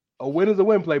ever. A win is a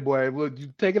win, Playboy. Well,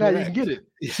 you take it how you can get it.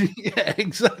 Yeah,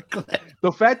 exactly.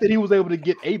 The fact that he was able to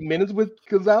get 8 minutes with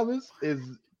Gonzalez is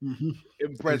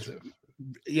impressive.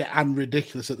 And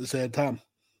ridiculous at the same time.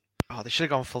 Oh, they should have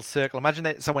gone full circle. Imagine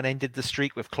that someone ended the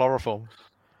streak with chloroform.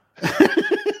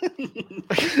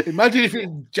 Imagine if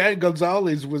Giant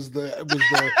Gonzalez was the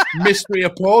mystery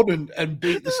opponent and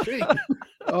beat the streak.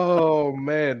 Oh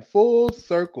man, full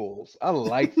circles. I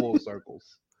like full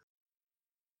circles.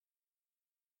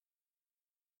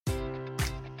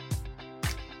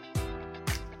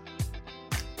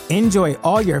 Enjoy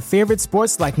all your favorite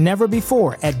sports like never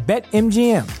before at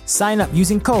BetMGM. Sign up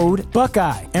using code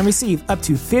Buckeye and receive up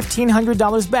to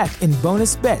 $1,500 back in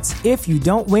bonus bets if you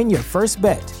don't win your first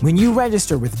bet. When you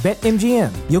register with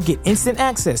BetMGM, you'll get instant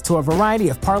access to a variety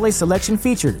of parlay selection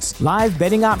features, live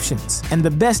betting options, and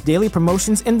the best daily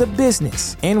promotions in the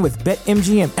business. And with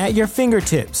BetMGM at your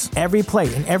fingertips, every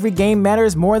play and every game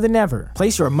matters more than ever.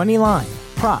 Place your money line,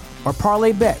 prop, or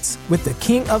parlay bets with the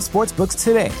king of sportsbooks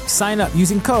today. Sign up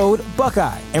using code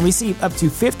Buckeye and receive up to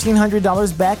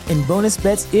 $1,500 back in bonus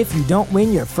bets if you don't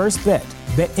win your first bet.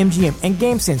 BetMGM and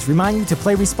GameSense remind you to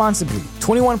play responsibly.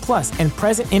 21 plus and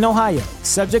present in Ohio,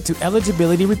 subject to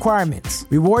eligibility requirements.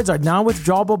 Rewards are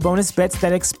non-withdrawable bonus bets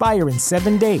that expire in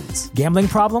 7 days. Gambling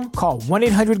problem? Call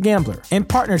 1-800-GAMBLER. In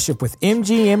partnership with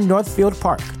MGM Northfield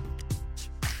Park.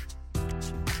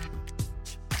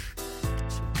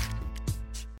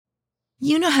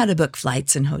 You know how to book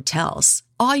flights and hotels.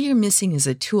 All you're missing is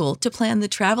a tool to plan the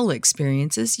travel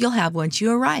experiences you'll have once you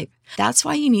arrive. That's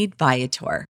why you need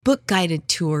Viator. Book guided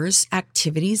tours,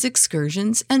 activities,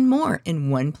 excursions, and more in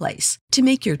one place to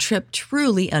make your trip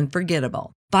truly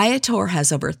unforgettable. Viator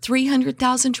has over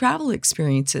 300,000 travel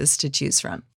experiences to choose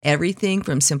from. Everything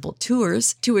from simple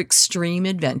tours to extreme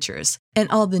adventures and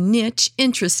all the niche,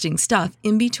 interesting stuff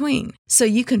in between. So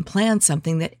you can plan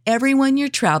something that everyone you're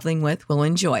traveling with will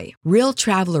enjoy. Real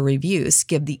traveler reviews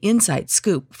give the inside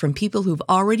scoop from people who've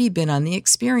already been on the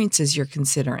experiences you're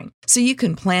considering. So you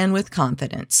can plan with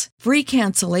confidence. Free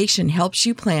cancellation helps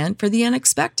you plan for the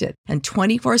unexpected. And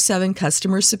 24/7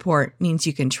 customer support means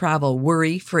you can travel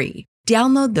worry-free.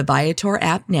 Download the Viator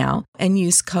app now and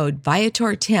use code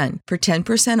Viator10 for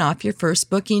 10% off your first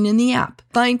booking in the app.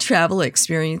 Find travel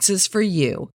experiences for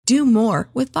you. Do more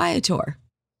with Viator.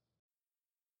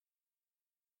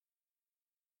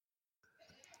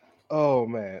 Oh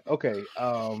man. Okay.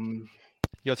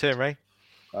 Your turn, Ray.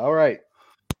 All right.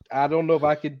 I don't know if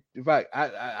I could. If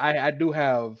I do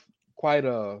have quite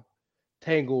a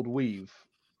tangled weave,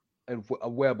 and a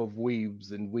web of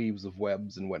weaves and weaves of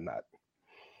webs and whatnot.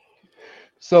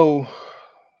 So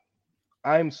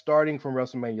I'm starting from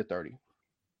WrestleMania 30.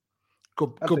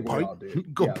 Good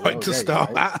point. Good point to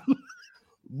start at.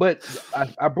 But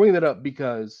I bring that up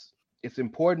because it's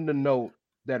important to note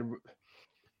that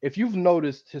if you've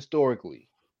noticed historically,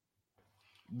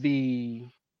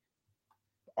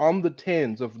 on the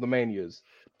 10s of the Manias,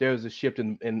 there's a shift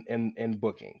in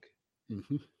booking.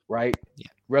 Mm-hmm. Right? Yeah.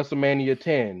 WrestleMania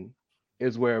 10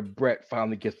 is where Brett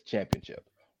finally gets the championship.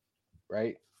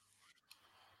 Right?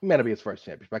 It might be his first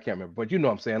championship. I can't remember, but you know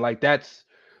what I'm saying. Like that's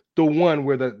the one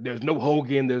where there's no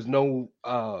Hogan, there's no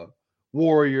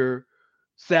Warrior.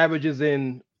 Savage is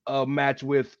in a match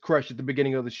with Crush at the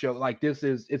beginning of the show. Like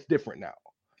it's different now.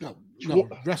 No.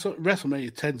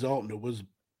 WrestleMania 10's opener was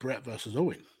Brett versus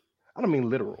Owen. I don't mean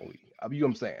literally. You know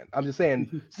what I'm saying? I'm just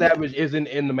saying Savage isn't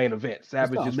in the main event.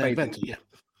 Savage is main facing. event,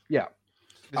 yeah.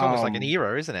 It's almost like an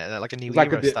era, isn't it? Like a new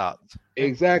era starts.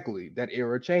 Exactly. That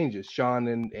era changes. Shawn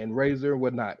and Razor and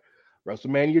whatnot.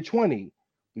 WrestleMania 20.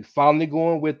 We finally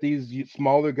going with these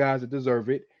smaller guys that deserve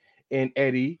it, and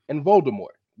Eddie and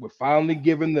Voldemort. We're finally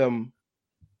giving them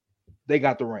They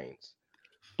got the reins.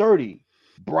 30,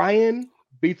 Bryan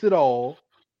beats it all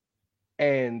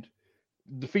and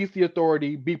defeats the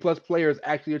Authority. B+ player is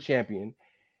actually a champion.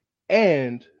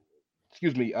 And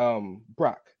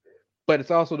Brock. But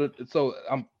it's also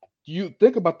you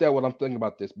think about that when I'm thinking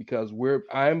about this, because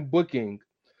I'm booking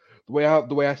the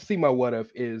way I see my what if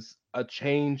is a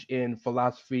change in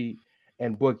philosophy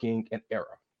and booking and era.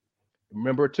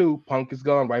 Remember too, Punk is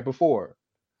gone right before,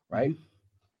 right? Mm-hmm.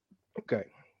 Okay,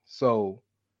 so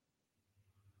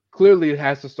clearly it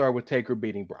has to start with Taker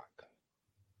beating Brock.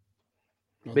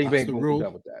 Well, Bing that's bang the boom, rule.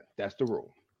 done with that. That's the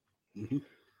rule. Mm-hmm.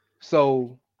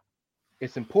 So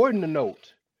it's important to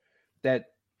note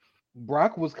that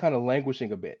Brock was kind of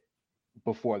languishing a bit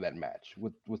before that match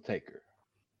with Taker.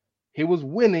 He was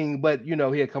winning, but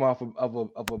he had come off of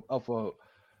a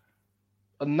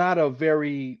not a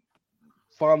very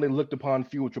fondly looked upon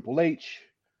feud with Triple H.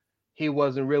 He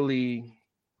wasn't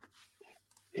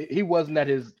at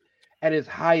his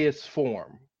highest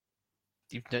form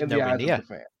in the eyes of the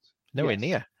fans. Nowhere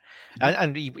near.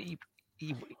 And he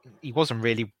wasn't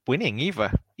really winning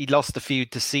either. He lost the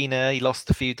feud to Cena. He lost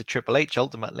the feud to Triple H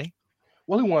ultimately.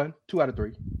 Well, he won 2 out of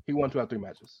 3. He won 2 out of 3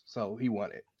 matches, so he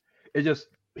won it. It just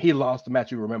he lost the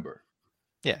match you remember.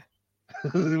 Yeah,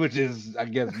 which is, I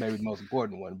guess, maybe the most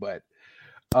important one.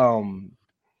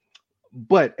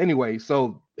 But anyway,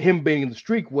 so him being in the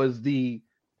streak was the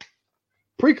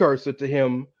precursor to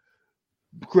him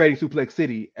creating Suplex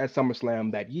City at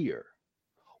SummerSlam that year.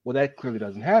 Well, that clearly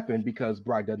doesn't happen because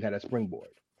Brock doesn't have that springboard.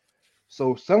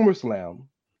 So SummerSlam,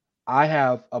 I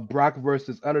have a Brock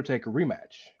versus Undertaker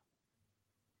rematch.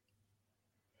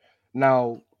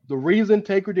 Now, the reason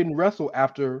Taker didn't wrestle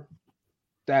after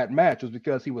that match was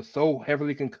because he was so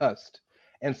heavily concussed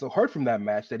and so hurt from that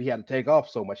match that he had to take off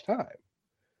so much time.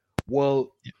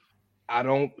 Well,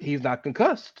 he's not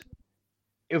concussed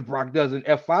if Brock doesn't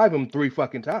F5 him 3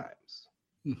 fucking times.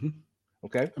 Mm-hmm.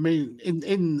 Okay. I mean,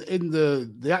 in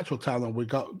the actual timeline, we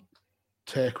got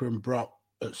Taker and Brock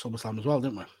at SummerSlam as well,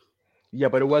 didn't we? Yeah,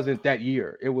 but it wasn't that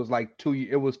year. It was like 2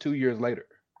 years later.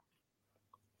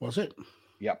 Was it?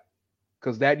 Yep.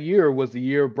 Because that year was the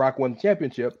year Brock won the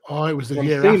championship. Oh, it was the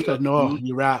year after. No,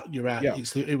 you're right. Yeah.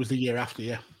 It was the year after,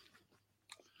 yeah.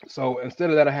 So instead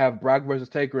of that, I have Brock versus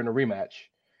Taker in a rematch.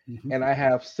 Mm-hmm. And I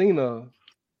have Cena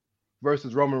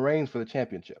versus Roman Reigns for the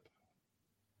championship.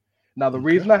 Now, the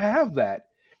reason I have that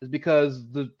is because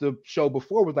the show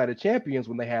before was Night of Champions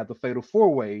when they had the Fatal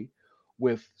 4-Way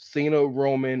with Cena,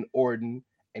 Roman, Orton,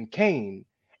 and Kane.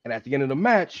 And at the end of the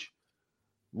match,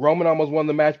 Roman almost won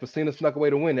the match, but Cena snuck away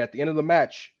to win. At the end of the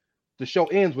match, the show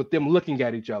ends with them looking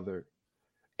at each other.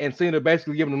 And Cena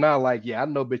basically giving them out like, yeah, I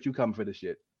know, bitch, you coming for this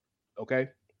shit. Okay?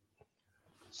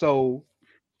 So,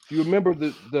 if you remember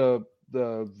the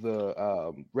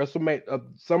WrestleMania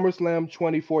SummerSlam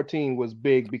 2014 was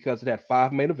big because it had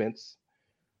 5 main events.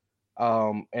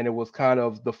 And it was kind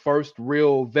of the first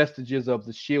real vestiges of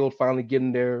the Shield finally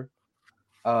getting their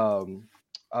comeuppance,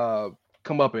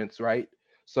 right?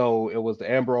 So it was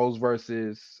the Ambrose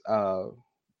versus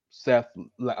Seth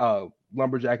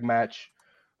lumberjack match.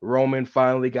 Roman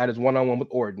finally got his one-on-one with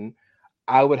Orton.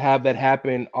 I would have that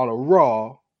happen on a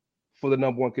Raw for the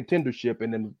number 1 contendership,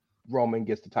 and then Roman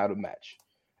gets the title match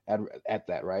at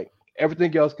that, right?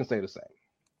 Everything else can stay the same.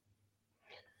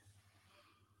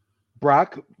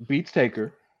 Brock beats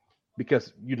Taker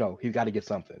because, he's got to get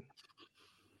something.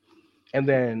 And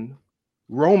then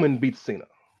Roman beats Cena.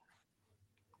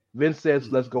 Vince says,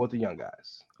 let's go with the young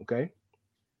guys, okay?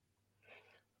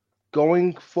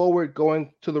 Going forward,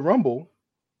 going to the Rumble,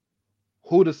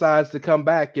 who decides to come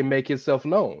back and make himself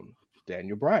known?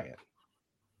 Daniel Bryan.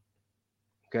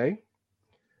 Okay?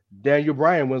 Daniel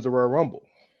Bryan wins the Royal Rumble.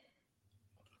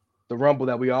 The Rumble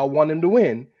that we all want him to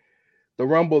win. The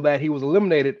Rumble that he was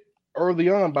eliminated early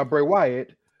on by Bray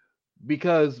Wyatt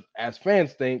because, as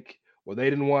fans think, well, they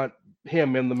didn't want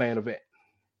him in the main event.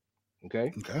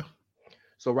 Okay? Okay.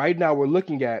 So right now we're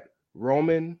looking at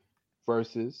Roman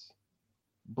versus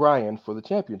Bryan for the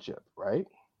championship, right?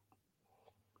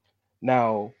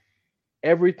 Now,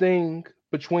 everything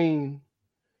between,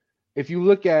 if you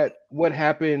look at what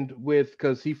happened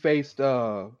because he faced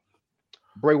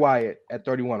Bray Wyatt at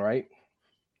 31, right?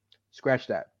 Scratch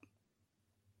that.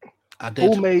 I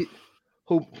did. You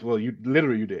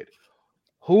did.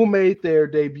 Who made their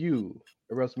debut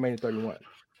at WrestleMania 31?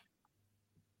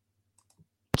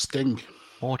 Sting.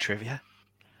 More trivia.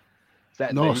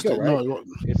 It's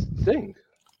Sting.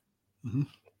 Mm-hmm.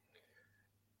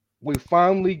 We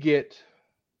finally get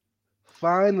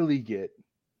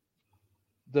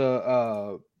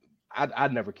the I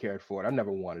never cared for it. I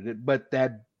never wanted it, but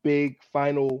that big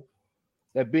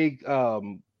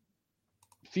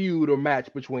feud or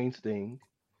match between Sting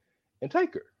and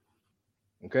Taker.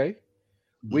 Okay,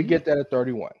 we get that at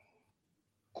 31.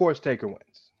 Of course, Taker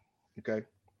wins. Okay,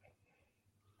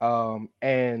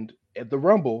 and at the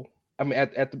Rumble, I mean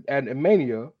at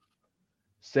Mania,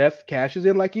 Seth cashes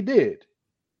in like he did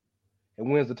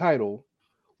and wins the title,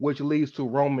 which leads to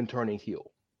Roman turning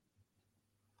heel.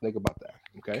 Think about that,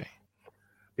 okay?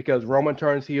 Because Roman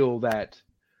turns heel that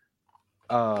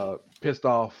pissed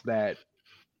off that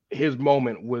his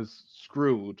moment was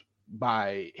screwed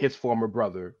by his former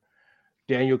brother.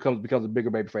 Daniel becomes a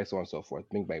bigger babyface, so on and so forth.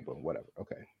 Bing, bang, boom, whatever.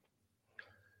 Okay.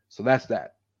 So that's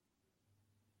that.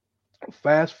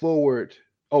 Fast forward.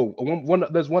 Oh,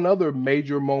 there's one other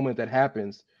major moment that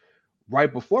happens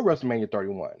right before WrestleMania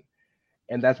 31,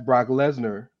 and that's Brock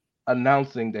Lesnar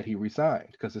announcing that he resigned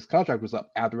because his contract was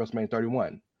up after WrestleMania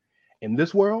 31. In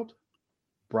this world,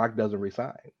 Brock doesn't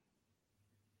resign.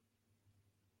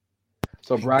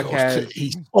 So Brock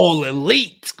he's all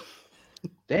elite.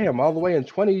 Damn, all the way in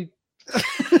 20.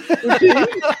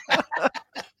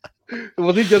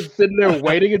 Was he just sitting there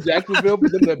waiting in Jacksonville for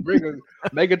them to bring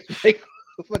make a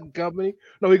fucking company?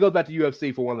 No, he goes back to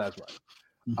UFC for one last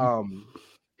run.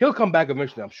 He'll come back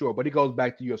eventually, I'm sure, but he goes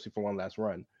back to UFC for one last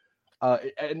run.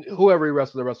 And whoever he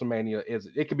wrestles at WrestleMania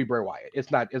it could be Bray Wyatt.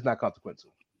 It's not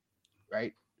consequential,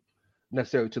 right?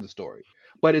 Necessarily to the story.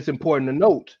 But it's important to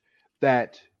note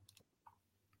that,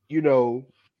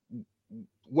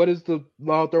 what is the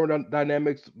law of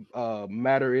thermodynamics?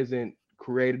 Matter isn't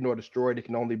created nor destroyed. It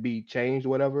can only be changed,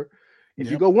 whatever.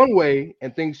 If you go one way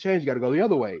and things change, you got to go the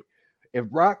other way. If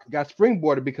Brock got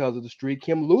springboarded because of the streak,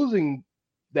 him losing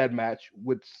that match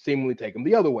would seemingly take him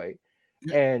the other way.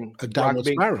 And a downward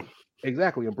spiral.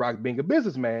 Exactly. And Brock being a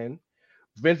businessman,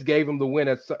 Vince gave him the win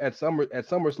at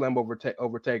SummerSlam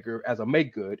over Taker as a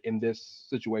make good in this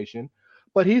situation.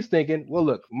 But he's thinking, well,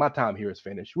 look, my time here is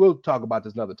finished. We'll talk about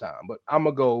this another time, but I'm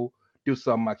going to go do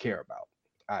something I care about.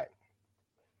 All right.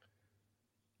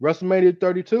 WrestleMania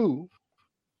 32.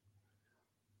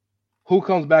 Who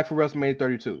comes back for WrestleMania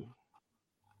 32?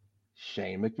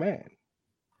 Shane McMahon.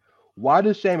 Why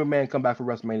does Shane McMahon come back for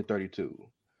WrestleMania 32?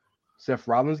 Seth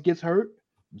Rollins gets hurt.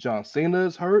 John Cena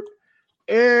is hurt.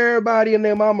 Everybody and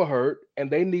their mama hurt, and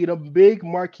they need a big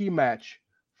marquee match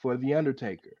for The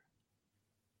Undertaker.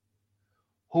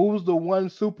 Who's the one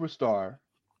superstar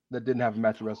that didn't have a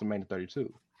match at WrestleMania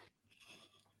 32?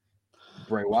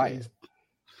 Bray Wyatt.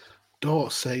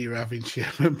 Don't say you're having Shane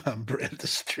McMahon break the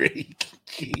streak.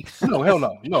 Jeez. No, hell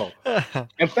no. No.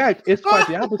 In fact, it's quite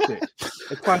the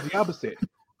opposite.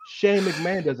 Shane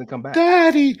McMahon doesn't come back.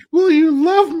 Daddy, will you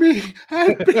love me?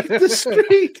 I beat the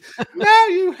streak. Now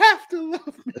you have to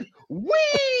love me.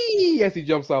 Whee! As he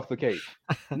jumps off the cage.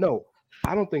 No,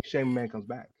 I don't think Shane McMahon comes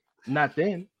back. Not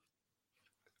then.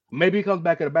 Maybe he comes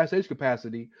back in a backstage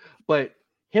capacity, but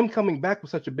him coming back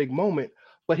was such a big moment.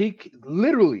 But he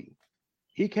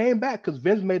came back because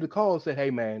Vince made the call and said,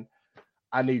 hey, man,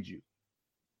 I need you.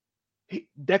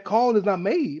 That call is not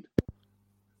made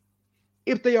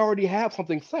if they already have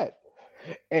something set.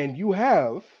 And you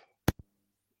have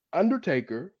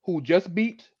Undertaker, who has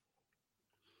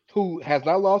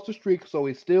not lost the streak, so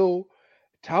he's still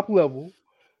top level,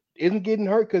 isn't getting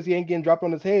hurt because he ain't getting dropped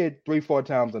on his head 3-4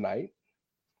 times a night,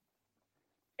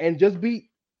 and just beat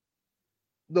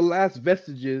the last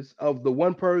vestiges of the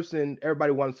one person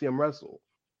everybody wants to see him wrestle,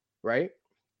 right?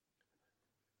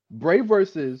 Bray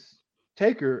versus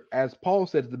Taker, as Paul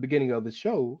said at the beginning of the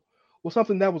show, was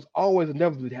something that was always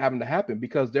inevitably having to happen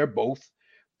because they're both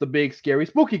the big, scary,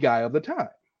 spooky guy of the time.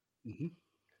 Mm-hmm.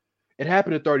 It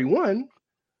happened at 31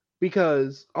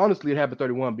 because, honestly, it happened at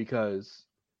 31 because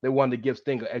they wanted to give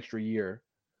Sting an extra year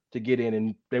to get in,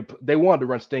 and they wanted to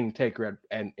run Sting, Taker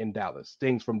in Dallas.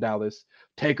 Sting's from Dallas,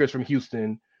 Taker's from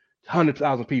Houston,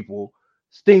 100,000 people.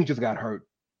 Sting just got hurt.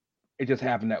 It just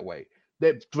happened that way.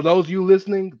 For those of you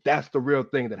listening, that's the real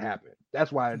thing that happened.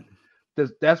 That's why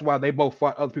they both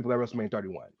fought other people at WrestleMania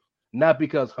 31. Not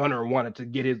because Hunter wanted to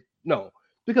get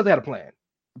because they had a plan.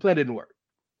 The plan didn't work.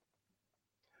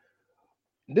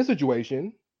 In this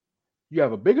situation, you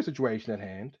have a bigger situation at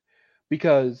hand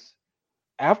because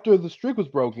after the streak was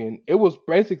broken, it was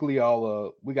basically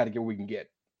all we got to get what we can get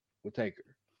with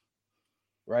Taker,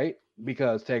 right?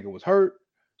 Because Taker was hurt,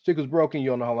 streak was broken. You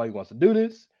don't know how long he wants to do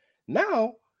this.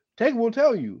 Now Taker will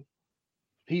tell you.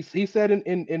 He said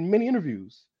in many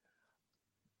interviews,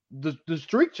 the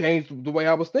streak changed the way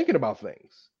I was thinking about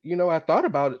things. I thought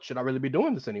about it. Should I really be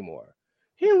doing this anymore?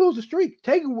 He didn't lose the streak.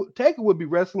 Taker would be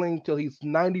wrestling till he's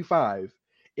 95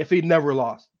 if he never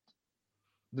lost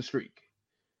the streak.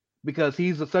 Because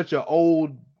he's such an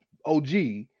old OG,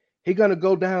 he's going to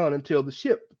go down until the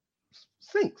ship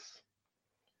sinks.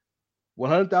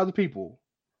 100,000 people.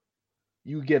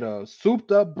 You get a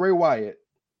souped up Bray Wyatt.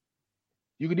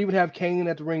 You could even have Kane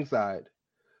at the ringside.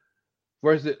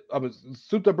 Versus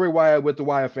souped up Bray Wyatt with the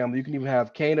Wyatt family. You can even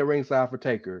have Kane at ringside for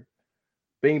Taker.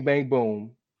 Bing, bang,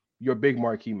 boom. Your big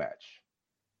marquee match.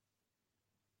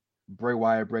 Bray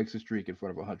Wyatt breaks the streak in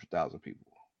front of 100,000 people.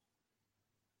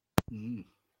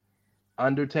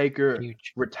 Undertaker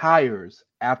retires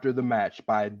after the match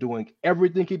by doing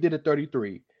everything he did at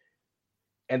 33.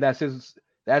 And that's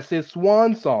his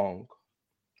swan song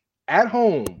at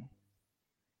home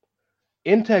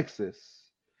in Texas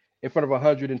in front of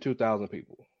 102,000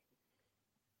 people.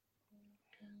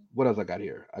 What else I got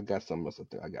here? I got something else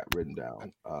I got written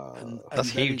down. That's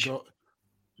huge.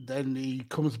 Then he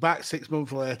comes back 6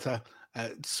 months later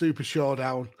at Super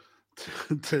Showdown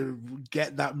to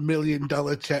get that $1 million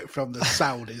check from the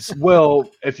Saudis.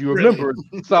 Well, if you remember,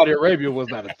 Saudi Arabia was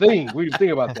not a thing. We didn't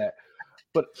think about that.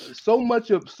 But so much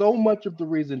of the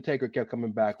reason Taker kept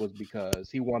coming back was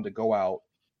because he wanted to go out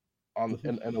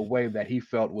in a way that he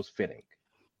felt was fitting.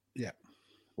 Yeah.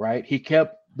 Right?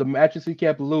 The matches he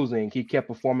kept losing, he kept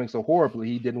performing so horribly,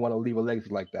 he didn't want to leave a legacy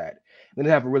like that. Then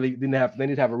he'd have a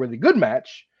really good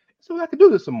match, so I could do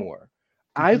this some more.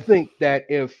 I think that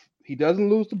if he doesn't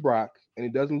lose to Brock and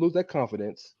he doesn't lose that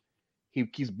confidence, he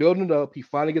keeps building it up. He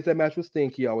finally gets that match with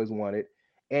Sting he always wanted,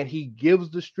 and he gives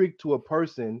the streak to a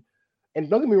person. And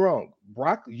don't get me wrong,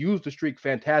 Brock used the streak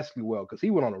fantastically well because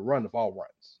he went on a run of all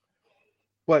runs.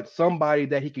 But somebody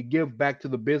that he could give back to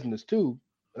the business too,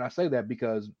 and I say that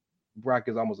because Brock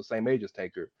is almost the same age as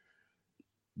Taker.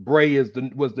 Bray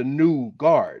was the new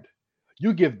guard.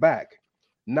 You give back.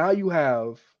 Now you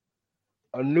have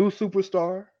a new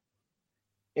superstar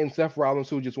in Seth Rollins,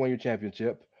 who just won your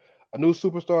championship, a new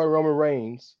superstar, Roman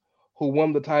Reigns, who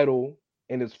won the title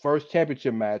in his first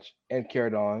championship match and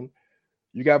carried on.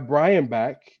 You got Bryan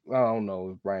back. I don't know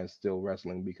if Bryan's still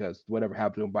wrestling because whatever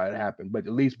happened to him, it happened. But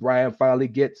at least Bryan finally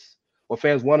gets what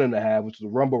fans wanted to have, which is a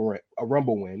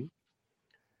Rumble win.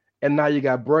 And now you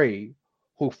got Bray,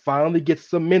 who finally gets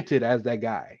cemented as that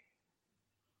guy.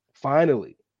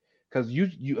 Finally. Because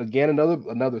you again,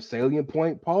 another salient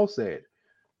point, Paul said,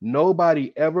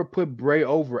 nobody ever put Bray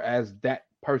over as that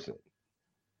person.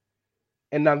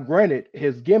 And now, granted,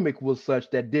 his gimmick was such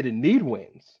that didn't need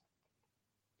wins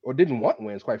or didn't want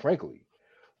wins, quite frankly.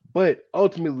 But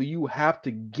ultimately, you have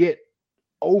to get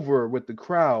over with the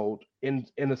crowd in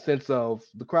a sense of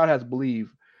the crowd has to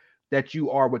believe that you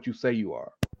are what you say you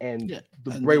are. And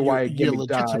the Bray Wyatt gimmick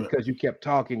died because you kept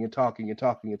talking and talking and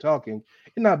talking and talking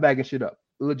and not bagging shit up.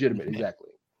 Legitimate, exactly.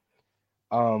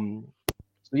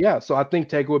 So I think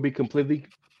Taker would be completely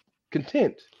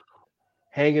content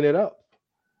hanging it up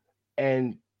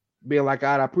and being like,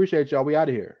 I appreciate y'all, we out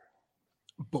of here.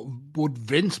 But would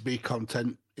Vince be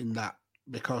content in that?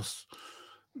 Because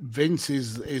Vince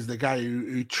is the guy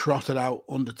who trotted out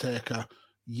Undertaker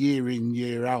year in,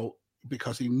 year out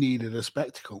because he needed a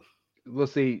spectacle. Well,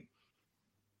 see,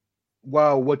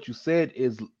 while what you said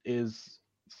is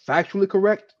factually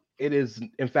correct, it is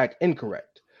in fact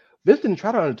incorrect. Vince didn't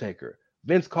try to Undertaker.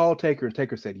 Vince called Taker and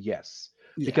Taker said yes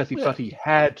because he felt he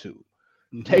had to.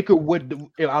 Mm-hmm. Taker would,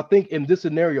 I think in this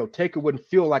scenario, Taker wouldn't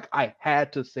feel like I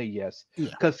had to say yes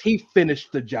because he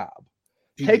finished the job.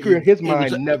 Taker in his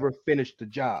mind never finished the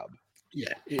job.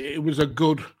 Yeah, it was a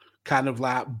good kind of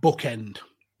like bookend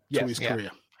to his career.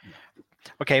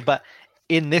 Okay, but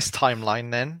in this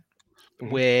timeline then,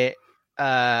 where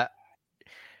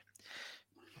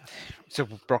so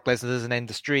Brock Lesnar doesn't end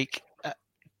the streak,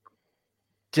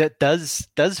 does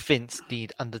Vince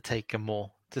need Undertaker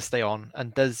more to stay on,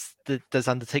 and does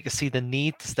Undertaker see the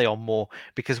need to stay on more?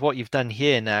 Because what you've done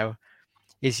here now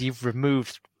is you've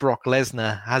removed Brock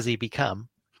Lesnar, has he become,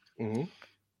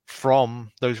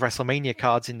 from those WrestleMania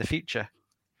cards in the future.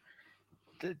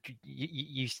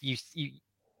 You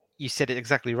said it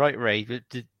exactly right, Ray.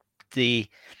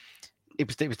 It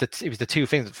was the two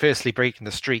things. Firstly, breaking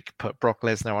the streak put Brock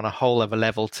Lesnar on a whole other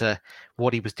level to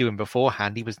what he was doing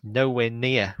beforehand. He was nowhere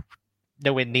near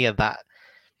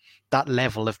that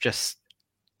level of just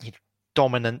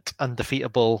dominant,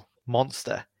 undefeatable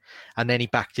monster. And then he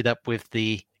backed it up with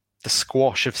the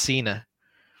squash of Cena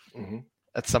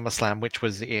at SummerSlam, which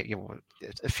was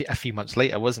a few months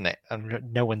later, wasn't it?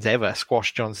 And no one's ever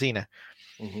squashed John Cena.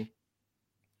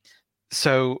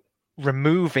 So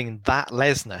removing that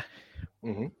Lesnar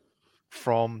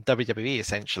from WWE,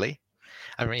 essentially,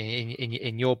 I mean,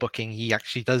 in your booking, he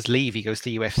actually does leave. He goes to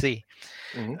UFC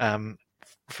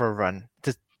for a run.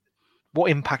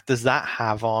 What impact does that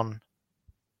have on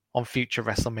future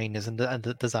WrestleManias? And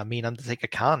does that mean Undertaker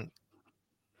can't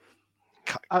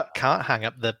hang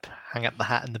up the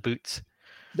hat and the boots?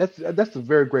 That's a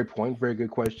very great point. Very good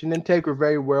question. And Taker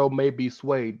very well may be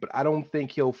swayed, but I don't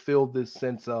think he'll feel this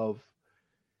sense of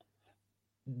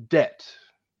debt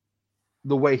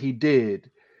the way he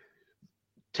did.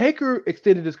 Taker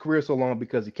extended his career so long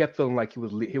because he kept feeling like he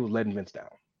was letting Vince down.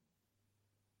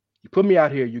 You put me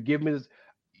out here. You give me this.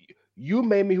 You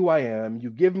made me who I am.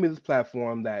 You've given me this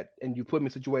platform and you put me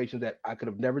in situations that I could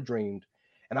have never dreamed.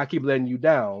 And I keep letting you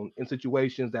down in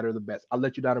situations that are the best. I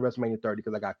let you down at WrestleMania 30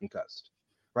 because I got concussed,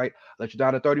 right? I let you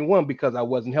down at 31 because I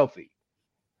wasn't healthy.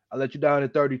 I let you down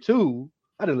at 32.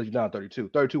 I didn't let you down at 32.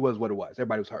 32 was what it was.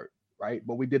 Everybody was hurt, right?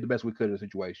 But we did the best we could in the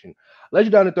situation. I let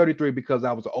you down at 33 because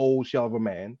I was an old shell of a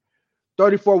man.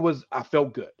 34 was I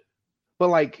felt good.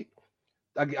 But like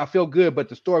I felt good, but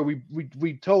the story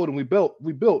we told and we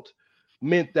built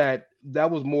meant that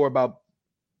was more about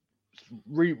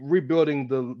rebuilding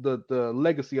the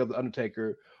legacy of the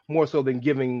Undertaker more so than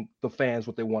giving the fans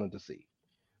what they wanted to see,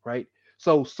 right?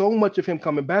 So much of him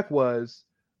coming back was,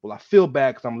 well, I feel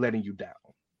bad because I'm letting you down.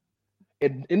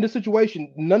 And in this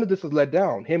situation, none of this is let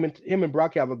down. Him and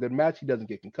Brock have a good match. He doesn't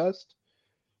get concussed.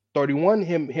 31,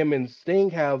 him and Sting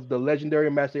have the legendary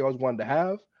match they always wanted to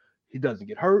have. He doesn't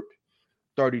get hurt.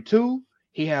 32,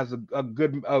 he has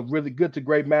a really good to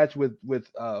great match with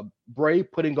Bray,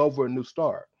 putting over a new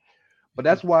star. But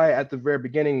that's why at the very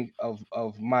beginning of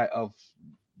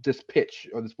this pitch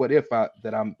or this what if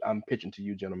that I'm pitching to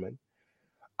you, gentlemen,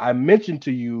 I mentioned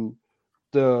to you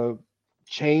the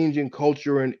change in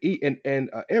culture and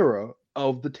era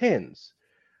of the 10s.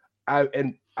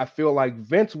 I feel like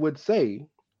Vince would say,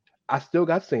 I still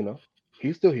got Cena.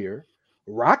 He's still here.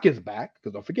 Rock is back,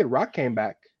 because don't forget, Rock came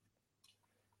back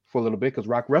for a little bit because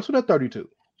Rock wrestled at 32.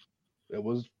 It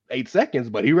was 8 seconds,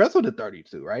 but he wrestled at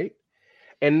 32, right?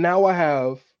 And now I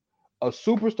have a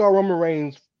superstar Roman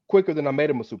Reigns quicker than I made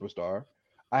him a superstar.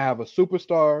 I have a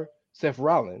superstar Seth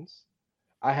Rollins.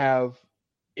 I'm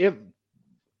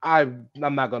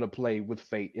not going to play with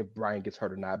fate if Bryan gets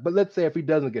hurt or not. But let's say if he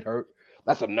doesn't get hurt,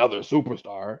 that's another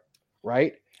superstar,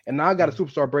 right? And now I got a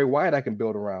superstar Bray Wyatt I can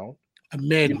build around. A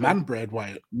made man Bray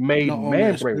Wyatt. Made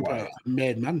man Bray Wyatt.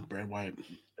 Made man Bray Wyatt.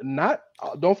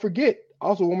 Don't forget,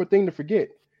 also one more thing to forget.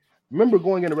 Remember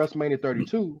going into WrestleMania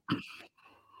 32,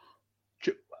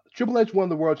 Triple H won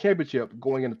the World Championship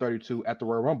going into 32 at the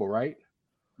Royal Rumble, right?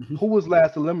 Mm-hmm. Who was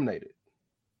last eliminated?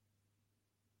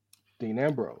 Dean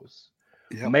Ambrose.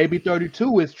 Yep. Maybe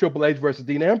 32 is Triple H versus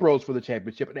Dean Ambrose for the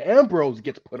championship, and Ambrose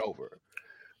gets put over.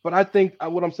 But I think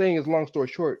what I'm saying is, long story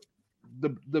short,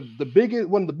 one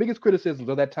of the biggest criticisms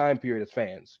of that time period as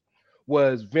fans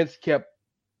was Vince kept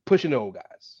pushing the old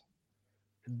guys,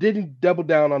 didn't double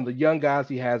down on the young guys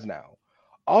he has now.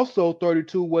 Also,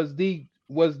 32 was the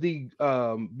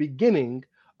beginning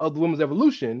of the women's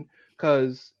evolution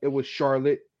because it was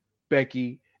Charlotte,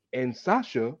 Becky, and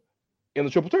Sasha in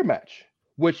the triple threat match,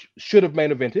 which should have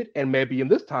main evented and maybe in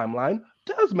this timeline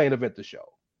does main event the show,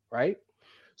 right?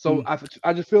 So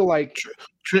I just feel like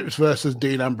Trips versus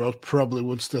Dean Ambrose probably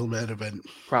would still main event.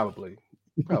 Probably.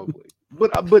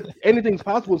 But anything's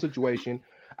possible situation.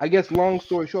 I guess long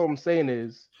story short, what I'm saying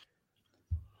is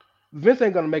Vince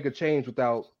ain't gonna make a change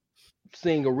without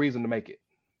seeing a reason to make it.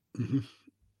 Mm-hmm.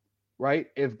 Right?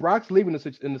 If Brock's leaving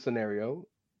in the scenario,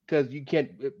 because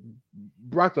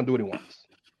Brock's gonna do what he wants.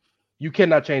 You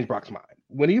cannot change Brock's mind.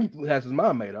 When he has his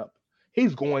mind made up,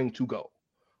 he's going to go.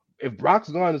 If Brock's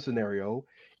gone in the scenario,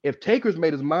 if Taker's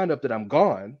made his mind up that I'm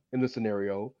gone in the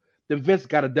scenario, then Vince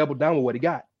got to double down with what he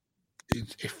got.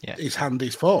 His hand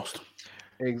is forced.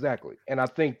 Exactly. And I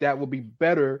think that will be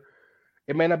better.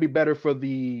 It may not be better for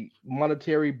the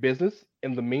monetary business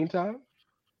in the meantime,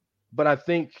 but I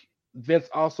think Vince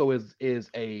also is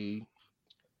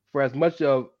for as much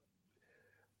of,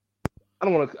 I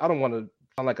don't want to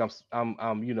sound like I'm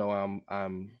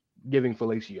giving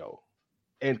fellatio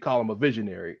and call him a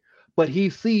visionary, but he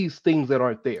sees things that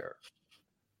aren't there,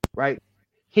 right?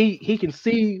 He can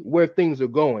see where things are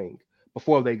going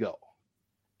before they go.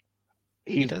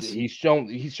 He's shown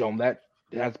that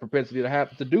he has the propensity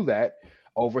to do that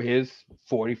over his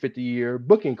 40-50 year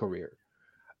booking career.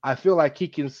 I feel like he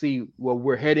can see, well,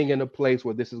 we're heading in a place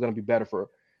where this is going to be better for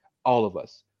all of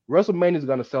us. WrestleMania is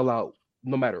going to sell out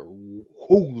no matter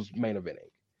who's main eventing.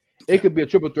 It could be a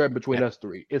triple threat between us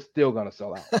three. It's still going to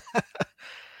sell out.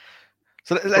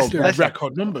 So let's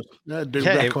record numbers.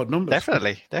 Record numbers.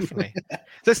 Definitely.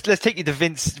 let's take you to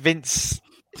Vince. Vince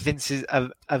is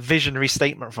a visionary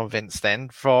statement from Vince then,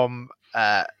 from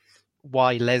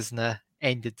why Lesnar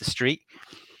ended the streak.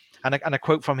 And a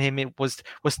quote from him, it was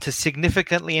to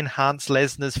significantly enhance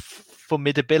Lesnar's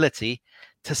formidability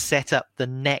to set up the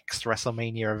next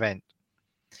WrestleMania event.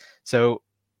 So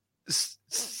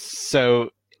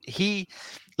he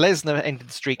Lesnar ended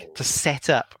the streak to set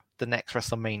up the next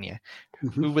WrestleMania.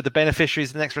 Mm-hmm. Who were the beneficiaries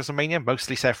of the next WrestleMania?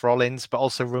 Mostly Seth Rollins, but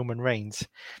also Roman Reigns.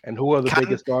 And who are the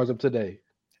biggest stars of today?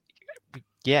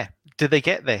 Yeah. Did they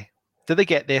get there? Did they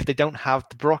get there if they don't have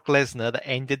the Brock Lesnar that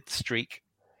ended the streak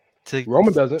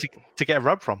Roman doesn't to get a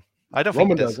rub from? I don't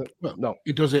Roman think it does. doesn't. Well, no,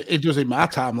 it does. It does in my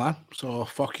timeline. So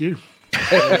fuck you.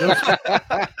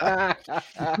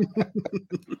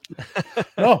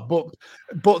 No,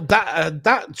 but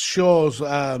that shows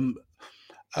a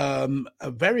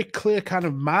very clear kind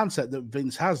of mindset that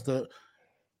Vince has, that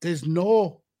there's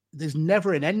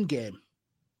never an end game.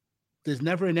 There's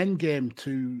never an end game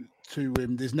to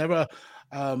him. There's never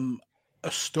a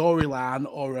storyline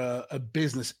or a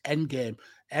business end game.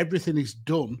 Everything is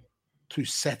done to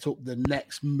set up the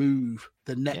next move,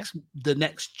 the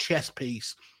next chess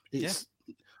piece.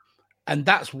 And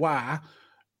that's why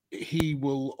he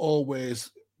will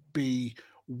always be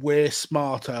way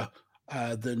smarter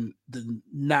than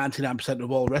 99%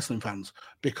 of all wrestling fans,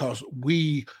 because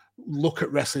we look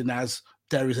at wrestling as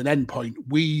there is an end point.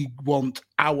 We want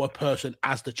our person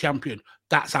as the champion.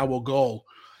 That's our goal.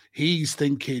 He's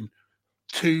thinking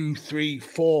 2, 3,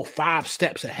 4, 5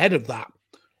 steps ahead of that.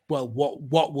 Well,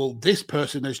 what will this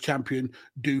person as champion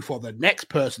do for the next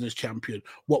person as champion?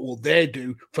 What will they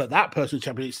do for that person as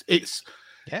champion?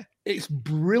 It's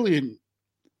brilliant.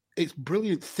 It's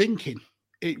brilliant thinking.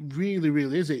 It really,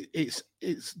 really is.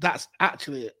 That's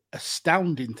actually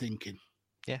astounding thinking.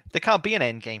 Yeah, there can't be an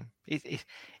end game.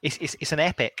 It's an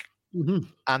epic, mm-hmm.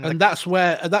 and that's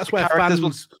where fans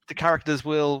new characters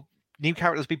will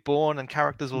be born and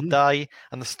characters will die,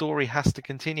 and the story has to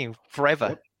continue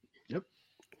forever. Yep.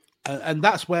 And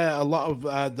that's where a lot of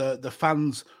the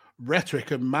fans'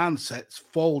 rhetoric and mindsets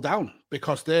fall down,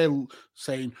 because they're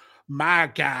saying my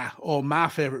guy or my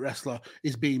favorite wrestler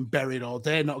is being buried, or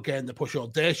they're not getting the push, or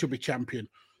they should be champion.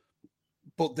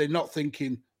 But they're not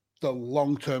thinking the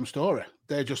long-term story.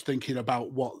 They're just thinking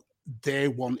about what they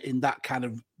want in that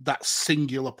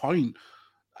singular point.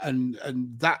 And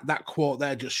that quote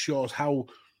there just shows how,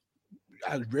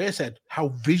 as Ray said, how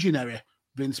visionary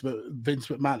Vince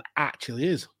McMahon actually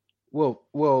is.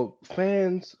 Well,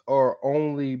 fans are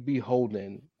only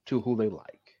beholden to who they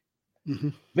like. Mm-hmm.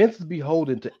 Vince is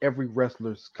beholden to every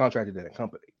wrestler's contracted to that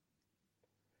company.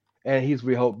 And he's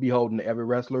beholden to every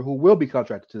wrestler who will be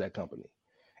contracted to that company.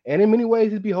 And in many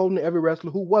ways, he's beholden to every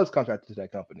wrestler who was contracted to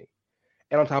that company.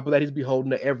 And on top of that, he's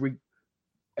beholden to every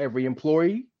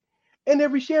employee and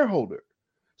every shareholder.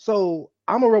 So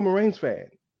I'm a Roman Reigns fan.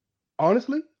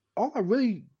 Honestly, all I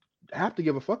really have to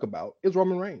give a fuck about is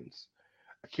Roman Reigns.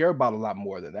 I care about a lot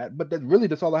more than that, but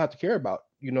that's all I have to care about.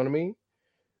 You know what I mean?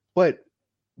 But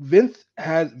Vince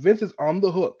is on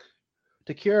the hook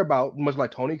to care about, much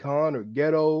like Tony Khan or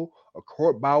Ghetto or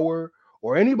Court Bauer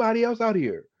or anybody else out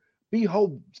here.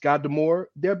 Behold, Scott D'Amore,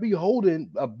 they're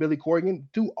beholden Billy Corgan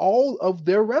to all of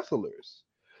their wrestlers.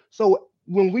 So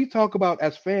when we talk about,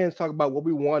 as fans, talk about what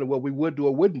we want and what we would do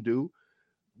or wouldn't do,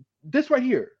 this right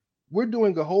here, we're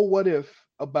doing a whole what if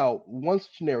about one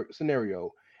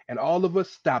scenario, and all of us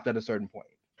stopped at a certain point.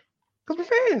 Because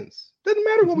we're fans. Doesn't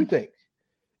matter what we think.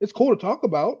 It's cool to talk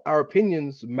about. Our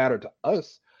opinions matter to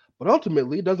us, but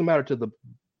ultimately it doesn't matter to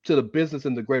the business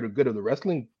and the greater good of the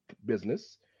wrestling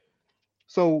business.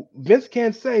 So Vince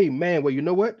can't say, man, well, you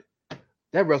know what?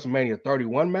 That WrestleMania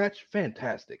 31 match,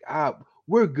 fantastic.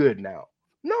 We're good now.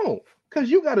 No,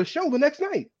 because you got a show the next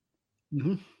night.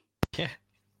 Mm-hmm. Yeah.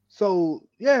 So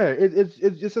yeah, it's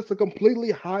just a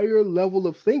completely higher level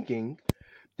of thinking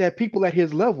that people at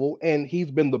his level, and he's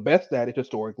been the best at it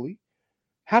historically,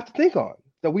 have to think on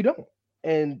that we don't.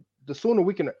 And the sooner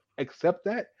we can accept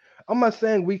that, I'm not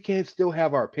saying we can't still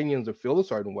have our opinions or feel a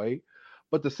certain way,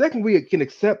 but the second we can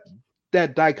accept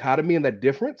that dichotomy and that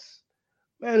difference,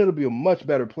 man, it'll be a much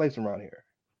better place around here.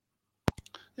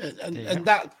 And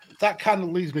that kind of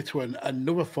leads me to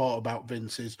another thought about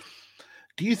Vince is,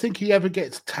 do you think he ever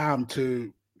gets time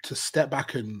to step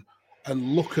back and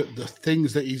look at the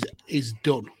things that he's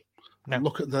done? No.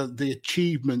 Look at the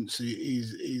achievements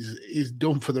he's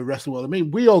done for the wrestling world. I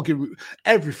mean,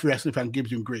 every wrestling fan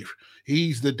gives him grief.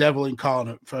 He's the devil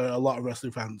incarnate for a lot of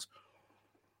wrestling fans.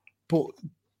 But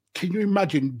can you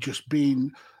imagine just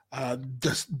being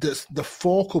the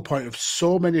focal point of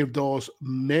so many of those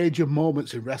major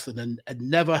moments in wrestling and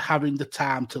never having the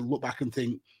time to look back and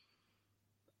think,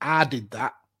 I did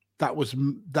that. That was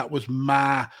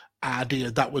my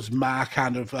idea. That was my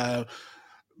kind of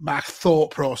my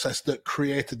thought process that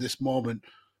created this moment,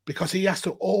 because he has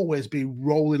to always be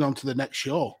rolling on to the next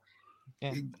show.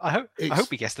 Yeah. I hope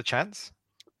he gets the chance,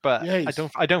 but yeah,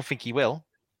 I don't think he will.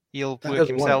 He'll work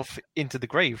himself into the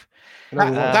grave.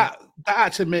 That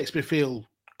actually makes me feel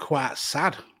quite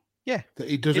sad. Yeah, that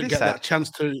he doesn't get sad. that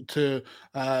chance to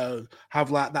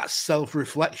have like that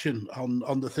self-reflection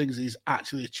on the things he's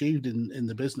actually achieved in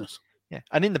the business. Yeah,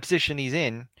 and in the position he's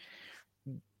in,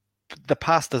 the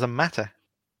past doesn't matter.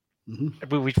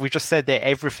 We just said that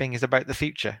everything is about the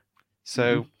future.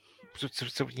 So,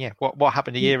 yeah, what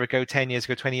happened a year ago, 10 years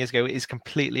ago, 20 years ago is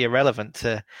completely irrelevant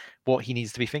to what he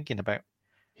needs to be thinking about.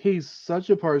 He's such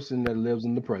a person that lives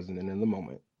in the present and in the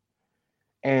moment.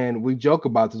 And we joke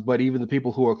about this, but even the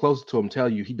people who are close to him tell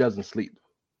you he doesn't sleep.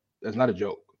 That's not a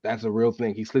joke. That's a real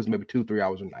thing. He sleeps maybe 2-3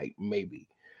 hours a night, maybe.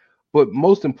 But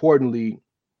most importantly,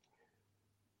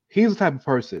 he's the type of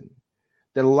person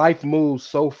that life moves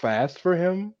so fast for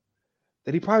him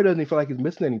that he probably doesn't even feel like he's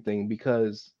missing anything,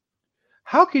 because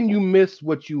how can you miss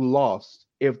what you lost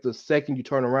if the second you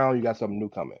turn around, you got something new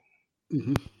coming?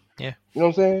 Yeah. You know what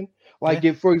I'm saying? Like,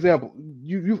 if, for example,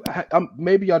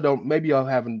 maybe y'all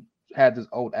haven't had this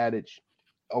old adage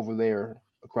over there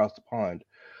across the pond,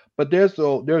 but there's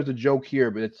a joke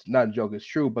here, but it's not a joke, it's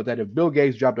true, but that if Bill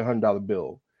Gates dropped a $100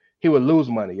 bill, he would lose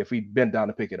money if he bent down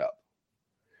to pick it up.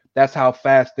 That's how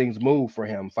fast things move for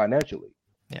him financially.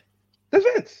 Yeah. That's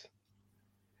Vince,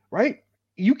 right?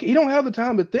 You don't have the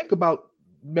time to think about,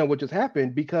 man, what just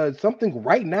happened, because something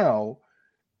right now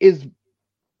is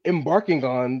embarking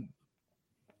on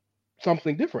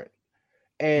something different.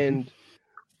 And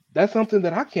that's something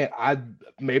that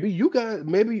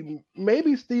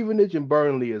maybe Stevenage and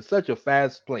Burnley is such a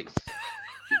fast place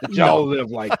that y'all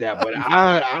live like that. But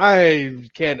I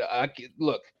can't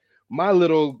look, my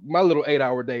little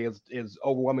 8-hour day is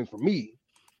overwhelming for me.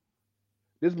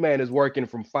 This man is working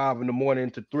from 5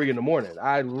 a.m. to 3 a.m.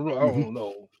 I don't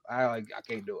know. I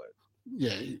can't do it.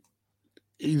 Yeah,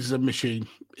 he's a machine.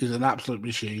 He's an absolute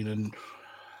machine, and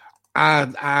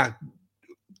I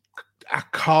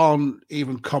can't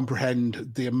even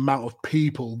comprehend the amount of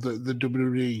people that the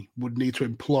WWE would need to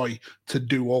employ to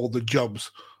do all the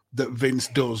jobs that Vince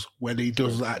does when he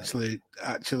does actually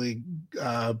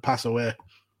pass away.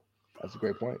 That's a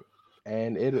great point.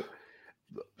 And I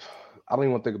don't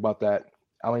even want to think about that.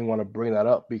 I don't even want to bring that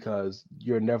up, because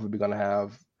you're never going to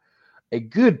have a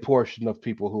good portion of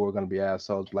people who are going to be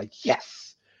assholes like,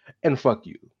 yes, and fuck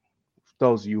you.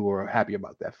 Those of you who are happy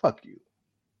about that, fuck you.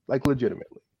 Like,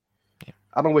 legitimately. Yeah.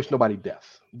 I don't wish nobody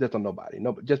death on nobody.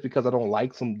 No, just because I don't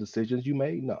like some decisions you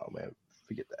made, no, man,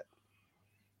 forget that.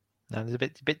 No, there's a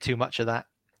bit too much of that.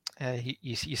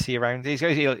 You see around.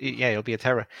 It'll be a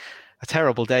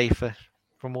terrible day for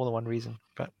more than one reason.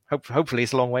 But hopefully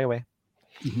it's a long way away.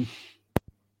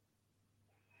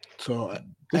 So,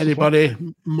 anybody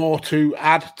more to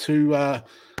add to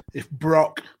if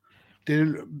Brock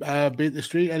didn't beat the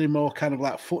streak? Any more kind of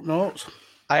like footnotes?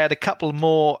 I had a couple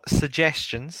more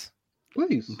suggestions.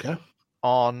 Please. Okay.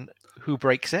 On who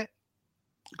breaks it.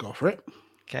 Go for it.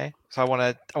 Okay. So I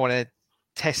want to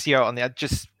test you out on the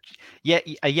just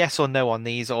a yes or no on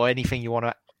these, or anything you want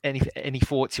to any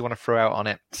thoughts you want to throw out on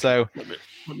it. So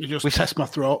let me just test my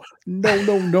throat. No.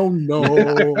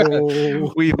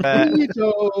 We've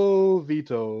veto.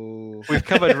 We've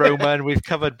covered Roman. We've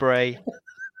covered Bray.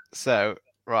 So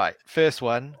right, first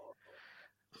one,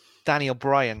 Daniel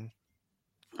Bryan.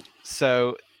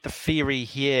 So the theory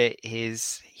here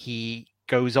is he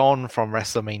goes on from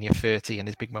WrestleMania 30 and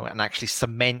his big moment and actually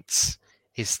cements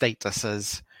his status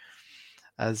as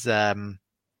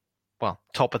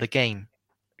top of the game,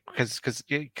 because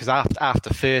after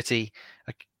 30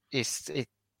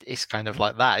 it's kind of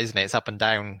like that, isn't it? It's up and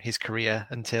down his career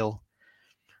until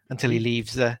he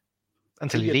leaves. He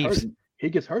leaves. He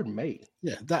gets hurt in May.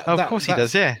 Yeah, of course he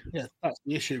does. Yeah, that's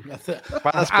the issue.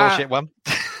 That's bullshit. One.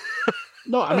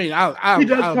 No, I mean, he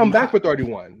does come back for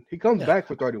 31. He comes back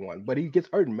for 31, but he gets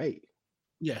hurt in May.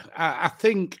 Yeah, I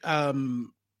think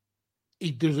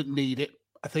he doesn't need it.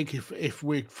 I think if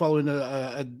we're following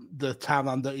the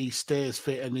timeline that he stays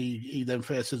fit and he then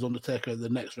faces Undertaker at the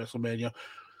next WrestleMania,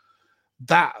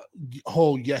 that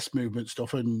whole yes movement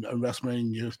stuff and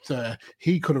WrestleMania,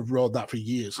 he could have rode that for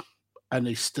years and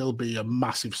he'd still be a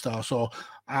massive star. So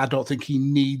I don't think he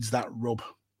needs that rub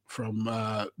from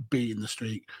beating the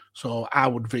streak. So I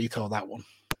would veto that one.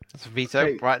 That's a veto.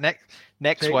 Hey, right,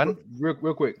 next one.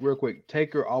 Real quick.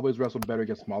 Taker always wrestled better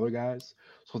against smaller guys.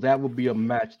 So that would be a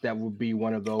match that would be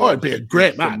one of those. Oh, it'd be a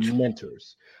great match.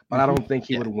 Mentors. But I don't think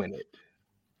he would win it.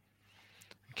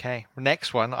 Okay.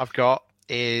 Next one I've got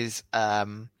is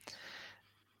the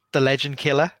Legend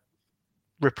Killer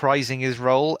reprising his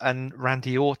role and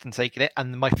Randy Orton taking it.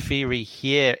 And my theory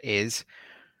here is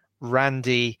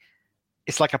Randy,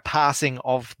 it's like a passing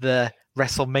of the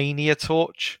WrestleMania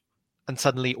torch, and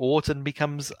suddenly Orton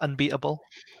becomes unbeatable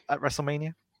at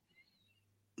WrestleMania.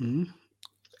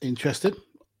 Interested.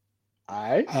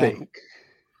 I think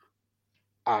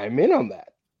I'm in on that.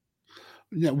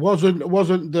 Yeah, wasn't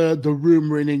the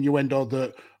rumor and innuendo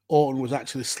that Orton was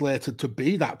actually slated to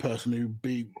be that person who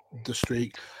beat the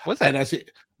streak? Was it? And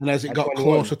as it got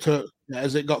closer to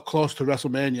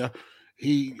WrestleMania,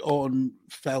 Orton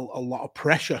felt a lot of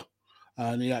pressure,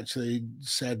 and he actually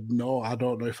said, "No, I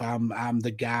don't know if I'm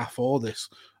the guy for this."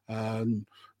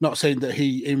 Not saying that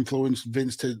he influenced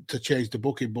Vince to change the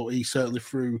booking, but he certainly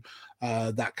threw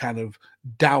that kind of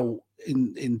doubt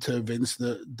into Vince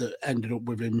that ended up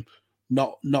with him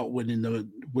not winning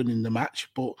the match.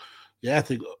 But yeah, I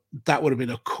think that would have been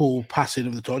a cool passing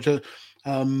of the torch.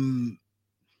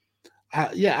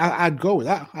 I'd go with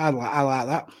that. I like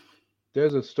that.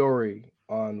 There's a story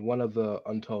on one of the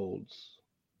Untolds.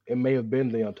 It may have been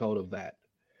the Untold of that,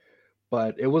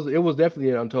 but it was definitely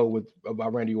an Untold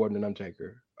about Randy Orton and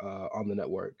Undertaker on the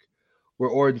network, where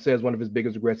Orton says one of his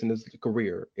biggest regrets in his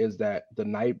career is that the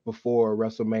night before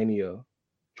WrestleMania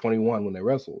 21, when they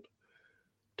wrestled,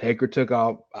 Taker took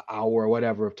out an hour or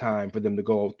whatever of time for them to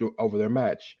go over their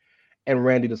match, and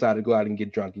Randy decided to go out and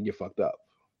get drunk and get fucked up.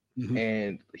 Mm-hmm.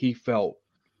 And he felt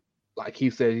like, he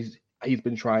said he's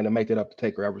been trying to make it up to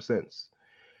Taker ever since.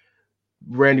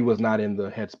 Randy was not in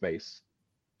the headspace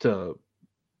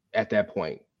at that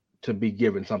point to be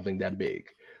given something that big.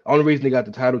 The only reason he got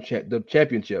the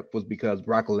championship was because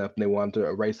Brock left and they wanted to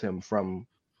erase him from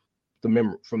their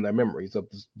memories of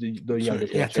the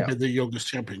youngest. He had to be the youngest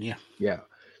champion, yeah. Yeah.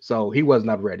 So he was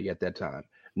not ready at that time.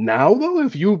 Now though,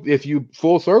 if you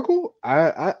full circle,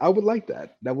 I would like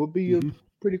that. That would be a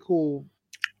pretty cool.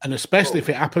 And especially if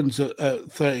it happens at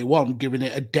 31, giving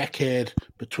it a decade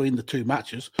between the two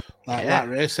matches. Like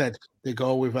Ray said, they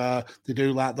go with they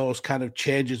do like those kind of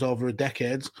changes over a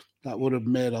decade. That would have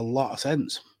made a lot of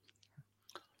sense.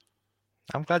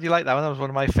 I'm glad you like that one. That was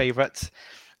one of my favorites.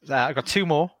 I got two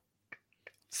more.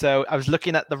 So I was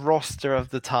looking at the roster of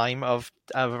the time of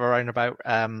around about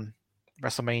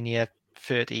WrestleMania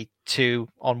 32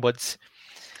 onwards.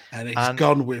 And it's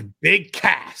gone with Big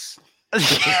Cass.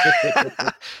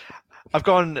 I've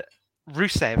gone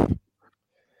Rusev.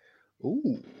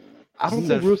 Ooh. I don't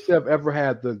think Rusev ever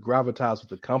had the gravitas with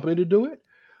the company to do it,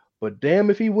 but damn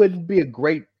if he wouldn't be a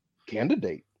great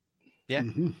candidate. Yeah.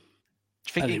 Mm-hmm.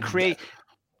 Thinking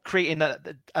creating a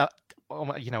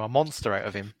monster out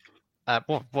of him.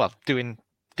 Doing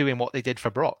what they did for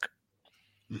Brock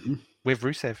with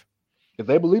Rusev. If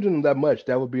they believed in him that much,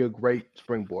 that would be a great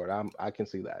springboard. I can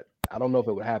see that. I don't know if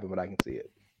it would happen, but I can see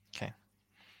it. Okay.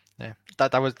 Yeah,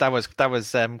 that was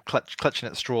clutching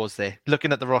at straws there.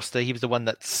 Looking at the roster, he was the one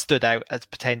that stood out as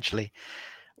potentially.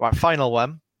 Right, final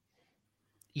one.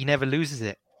 He never loses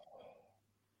it.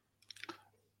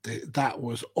 That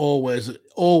was always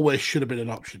should have been an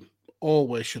option.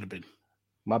 Always should have been.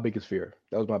 My biggest fear.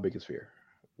 That was my biggest fear.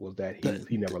 Was that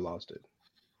he never lost it.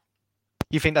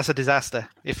 You think that's a disaster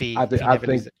if he? I think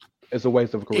it's a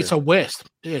waste of a career. It's a waste.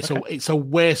 Yeah, it's a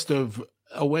waste of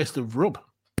rub.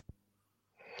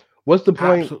 What's the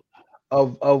point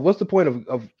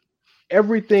of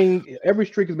everything? Every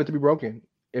streak is meant to be broken.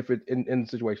 If it in a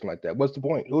situation like that, what's the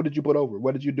point? Who did you put over?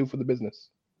 What did you do for the business?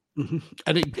 Mm-hmm.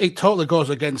 And it totally goes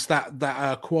against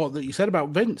that quote that you said about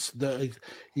Vince, that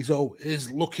he's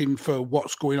always looking for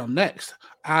what's going on next.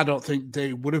 I don't think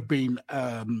they would have been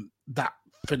that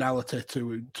finality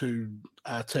to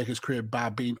take his career by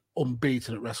being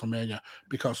unbeaten at WrestleMania,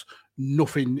 because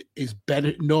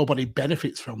nobody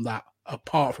benefits from that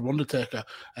apart from Undertaker,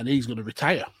 and he's going to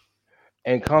retire.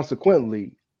 And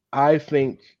consequently, I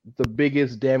think the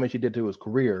biggest damage he did to his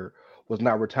career was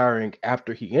not retiring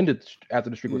after the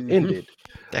streak was ended,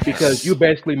 because you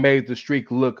basically made the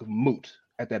streak look moot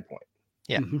at that point.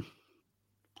 Yeah. Mm-hmm.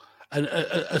 And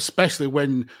especially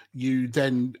when you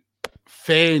then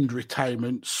feigned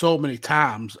retirement so many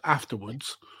times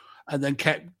afterwards and then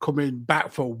kept coming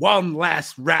back for one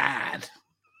last ride.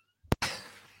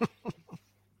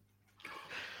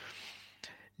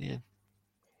 Yeah.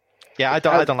 Yeah, I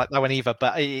don't like that one either,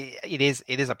 but it is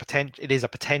a potential. It is a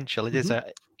potential. It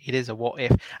is a what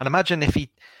if. And imagine if it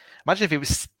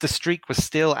was the streak was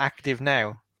still active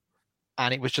now,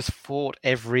 and it was just fought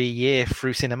every year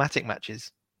through cinematic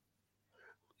matches.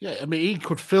 Yeah, I mean, he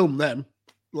could film them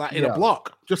like in a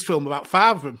block. Just film about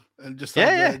 5 of them, and just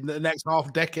have the next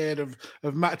half decade of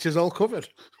matches all covered.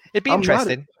 It'd be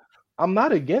interesting. I'm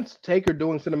not against Taker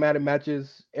doing cinematic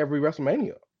matches every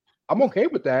WrestleMania. I'm okay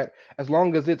with that as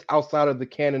long as it's outside of the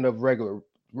canon of regular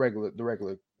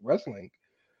wrestling.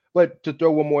 But to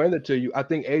throw one more in there to you, I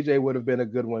think AJ would have been a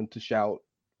good one to shout.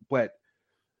 But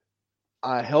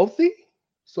a healthy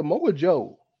Samoa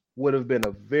Joe would have been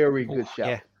a very good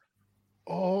shout.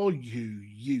 Oh,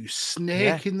 you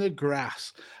snake in the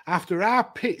grass. After I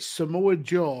pitched Samoa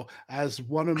Joe as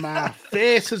one of my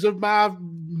faces of my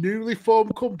newly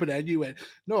formed company, and you went,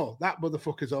 no, that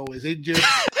motherfucker's always injured.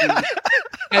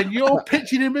 And you're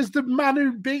pitching him as the man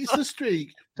who beats the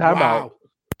streak. Time out.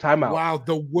 Wow,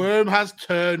 the worm has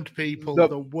turned, people.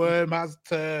 The worm has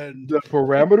turned. The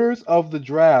parameters of the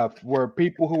draft were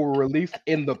people who were released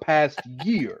in the past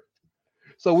year.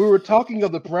 So we were talking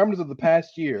of the parameters of the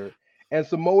past year, and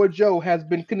Samoa Joe has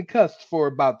been concussed for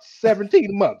about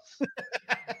 17 months.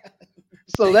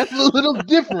 So that's a little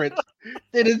different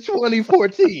than in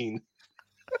 2014.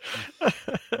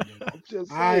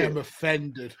 I am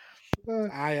offended.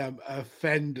 I am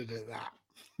offended at that.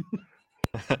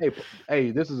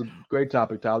 Hey, this is a great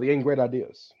topic, Tally, and great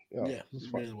ideas. Yeah, it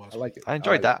really was. I like it. I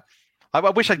enjoyed that. I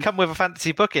wish I'd come with a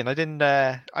fantasy booking. I didn't.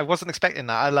 I wasn't expecting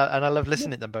that. I love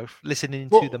listening to them both.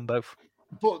 To them both.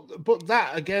 But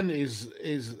that again is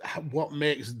what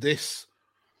makes this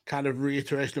kind of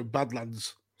reiteration of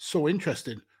Badlands so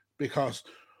interesting, because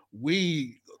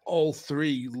we all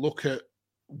three look at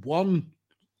one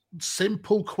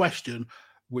simple question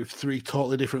with three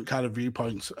totally different kind of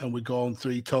viewpoints, and we go on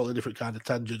three totally different kind of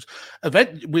tangents.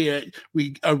 Eventually,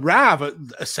 we arrive at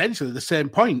essentially the same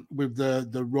point with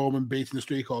the Roman beating the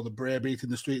streak or the Bray beating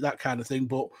the streak, that kind of thing.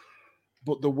 But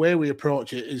the way we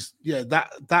approach it is,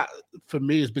 that for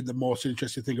me has been the most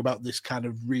interesting thing about this kind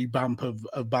of revamp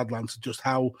of Badlands, just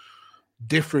how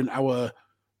different our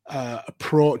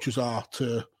approaches are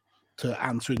to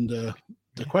answering the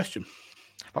question.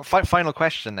 Well, final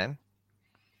question then.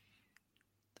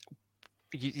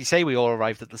 You say we all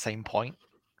arrived at the same point.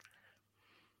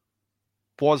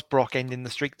 Was Brock ending the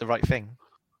streak the right thing?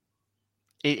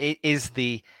 Is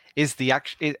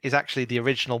actually the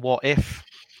original what if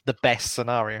the best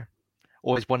scenario,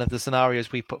 or is one of the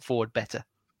scenarios we put forward better?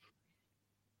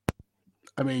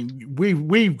 I mean,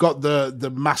 we've got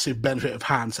the massive benefit of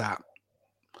hindsight,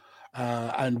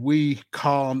 and we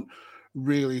can't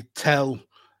really tell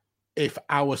if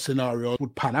our scenario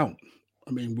would pan out.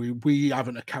 I mean, we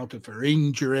haven't accounted for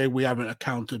injury. We haven't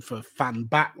accounted for fan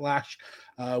backlash.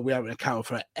 We haven't accounted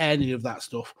for any of that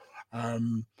stuff.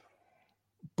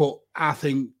 But I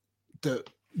think that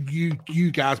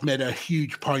you guys made a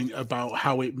huge point about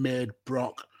how it made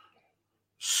Brock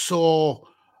so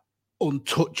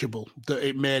untouchable, that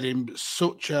it made him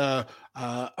such a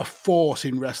force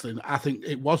in wrestling. I think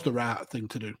it was the right thing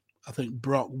to do. I think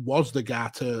Brock was the guy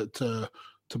to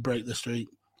break the streak.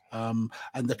 And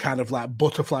the kind of like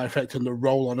butterfly effect and the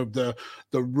roll on of the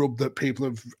rub that people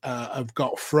have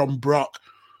got from Brock,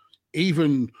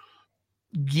 even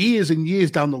years and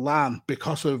years down the line,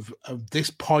 because of this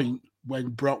point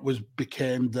when Brock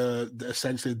became the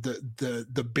essentially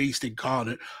the beast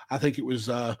incarnate. I think it was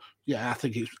I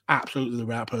think it's absolutely the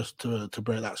right person to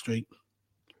break that streak.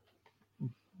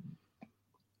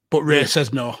 But Ray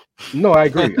says no. No, I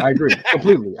agree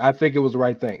completely. I think it was the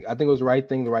right thing. I think it was the right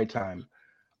thing, the right time.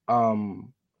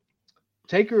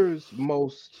 Taker's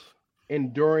most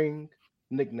enduring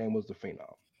nickname was the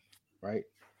Phenom, right?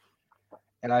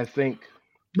 And I think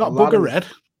not Booger Red.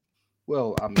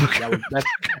 Well, I mean, that's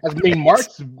Mean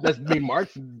Mark's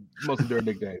most enduring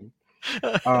nickname.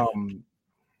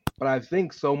 But I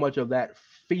think so much of that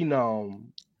Phenom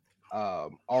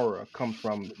aura comes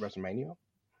from WrestleMania,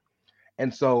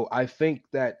 and so I think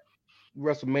that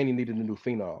WrestleMania needed a new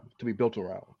Phenom to be built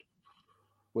around,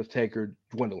 with Taker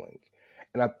dwindling.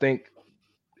 And I think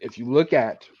if you look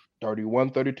at 31,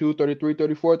 32, 33,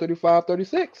 34, 35,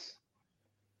 36,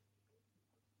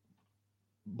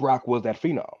 Brock was that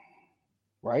Phenom,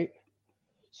 right?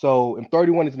 So in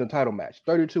 31, he's in a title match.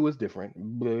 32 is different.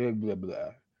 Blah, blah,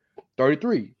 blah.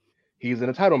 33, he's in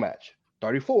a title match.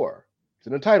 34, he's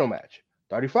in a title match.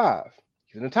 35,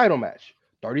 he's in a title match.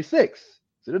 36,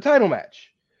 he's in a title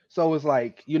match. So it's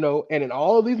like, and in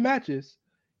all of these matches,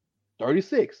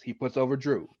 36, he puts over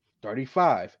Drew.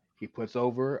 35, he puts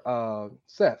over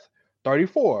Seth.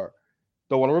 34,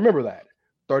 don't want to remember that.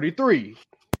 33,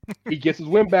 he gets his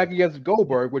win back against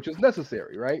Goldberg, which is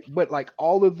necessary, right? But like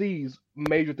all of these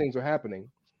major things are happening.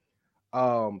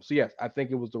 So yes, I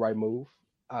think it was the right move.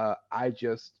 I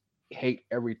just hate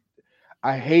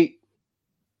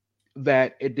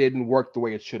that it didn't work the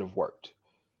way it should have worked.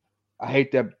 I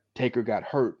hate that Taker got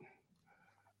hurt.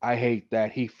 I hate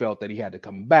that he felt that he had to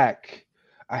come back.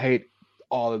 I hate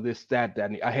all of this, that.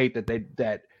 I hate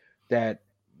that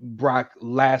Brock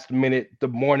last minute, the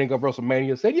morning of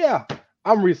WrestleMania, said, "Yeah,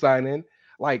 I'm resigning."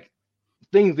 Like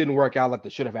things didn't work out like they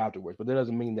should have afterwards, but that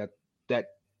doesn't mean that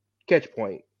Catch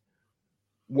Point.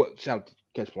 Shout out to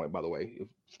Catch Point, by the way, if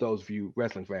those of you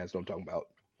wrestling fans know what I'm talking about.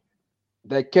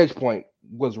 that catch point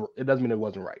it doesn't mean it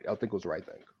wasn't right. I think it was the right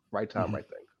thing. Right time, right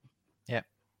thing. Yeah.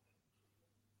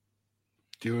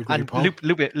 Do you agree, And Paul?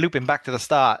 looping back to the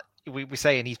start, we're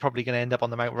saying he's probably going to end up on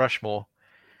the Mount Rushmore,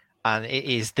 and it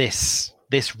is this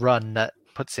run that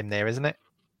puts him there, isn't it?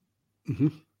 Mm-hmm.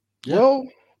 Yeah. Well,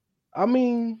 I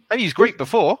mean, maybe he's great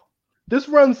before. This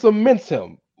run cements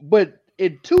him, but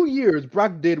in 2 years,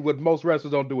 Brock did what most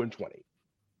wrestlers don't do in 20.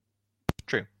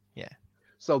 True. Yeah.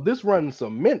 So this run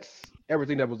cements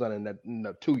everything that was done in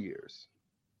the 2 years.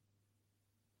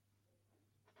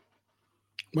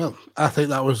 Well, I think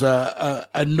that was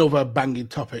another banging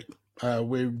topic.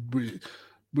 We're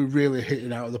really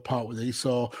hitting out of the park with these.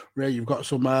 So, Ray, you've got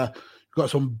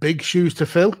some big shoes to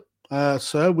fill,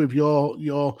 sir, with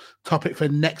your topic for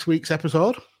next week's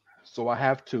episode. So I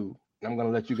have two. I'm going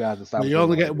to let you guys decide. Well, you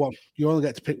only get one. You only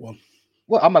get to pick one.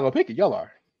 Well, I'm not going to pick it. Y'all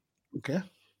are. Okay.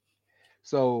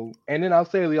 So, and then I'll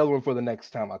say the other one for the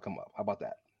next time I come up. How about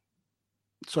that?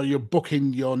 So you're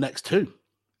booking your next two.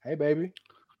 Hey, baby.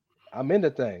 I'm in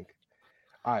the thing.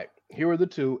 All right. Here are the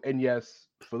two. And yes,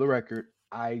 for the record,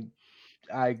 I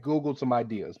Googled some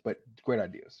ideas, but great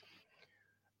ideas.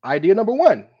 Idea number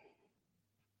one.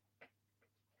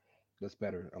 That's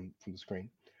better from the screen.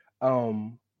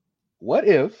 What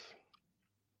if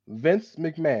Vince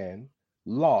McMahon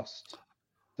lost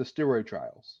the steroid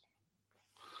trials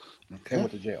and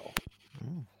went to jail?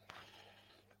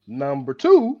 Number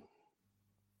two,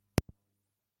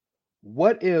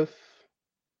 what if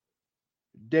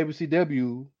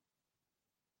WCW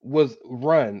was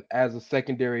run as a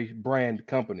secondary brand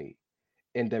company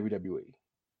in WWE?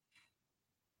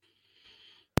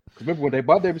 Remember, when they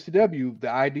bought WCW, the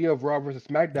idea of Raw versus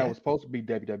SmackDown was supposed to be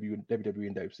WWE and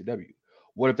WCW.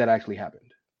 What if that actually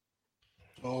happened?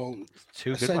 Oh,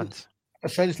 two good ones.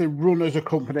 Essentially, run as a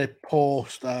company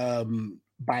post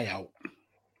buyout.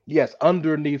 Yes,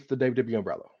 underneath the WWE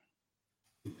umbrella.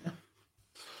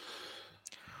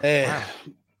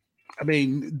 I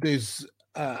mean, there's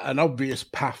an obvious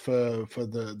path for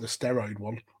the steroid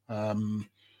one.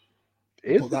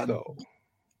 Is that though?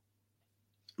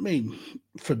 I mean,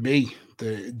 for me,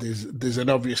 there's an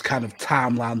obvious kind of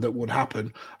timeline that would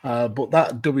happen, but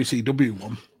that WCW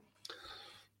one,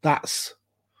 that's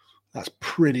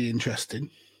pretty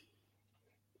interesting.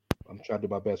 I'm trying to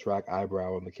do my best rock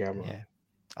eyebrow on the camera. Yeah,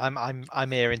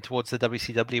 I'm airing towards the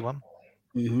WCW one.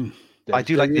 Mm-hmm. I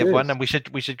do like the other one, and we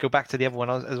should go back to the other one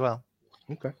as well.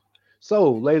 Okay.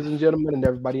 So, ladies and gentlemen, and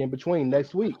everybody in between,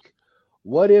 next week,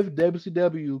 what if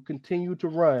WCW continued to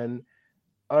run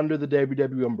under the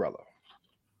WWE umbrella?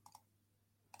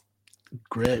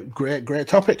 Great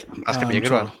topic. That's gonna be a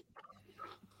good one.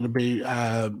 It'll be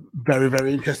very,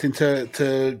 very interesting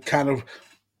to kind of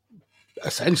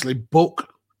essentially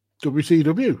book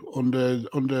WCW under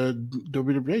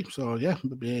WWE. So yeah,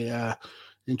 it'll be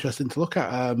interesting to look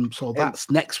at. So that's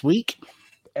next week.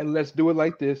 And let's do it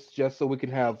like this, just so we can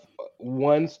have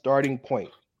one starting point.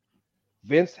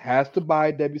 Vince has to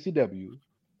buy WCW,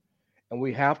 and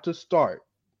we have to start.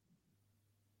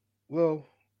 Well,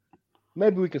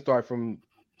 maybe we can start from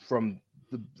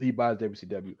he buys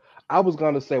WCW. I was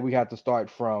going to say we have to start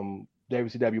from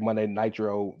WCW Monday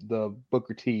Nitro, the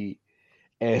Booker T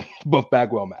and Buff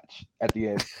Bagwell match at the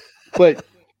end. But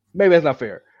maybe that's not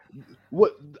fair.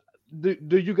 What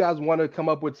do you guys want to come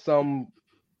up with some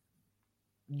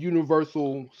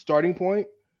universal starting point,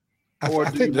 or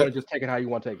do you want to just take it how you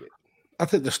want to take it? I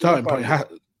think the starting point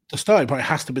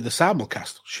has to be the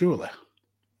simulcast, surely.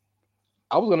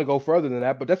 I was going to go further than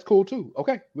that, but that's cool too.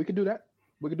 Okay, we can do that.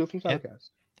 We can do some simulcast.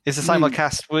 It's a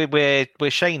simulcast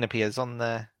where Shane appears on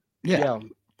the. Yeah.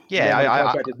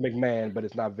 I it's McMahon, but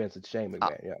it's not Vince. It's Shane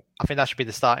McMahon. Yeah. I think that should be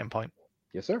the starting point.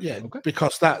 Yes, sir. Yeah, okay.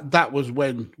 Because that was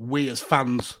when we as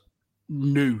fans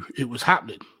knew it was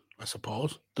happening. I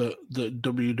suppose that the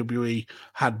WWE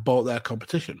had bought their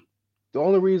competition. The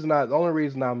only reason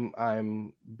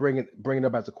I'm bringing it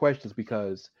up as a question is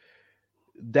because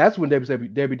that's when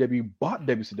WWE bought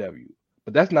WCW,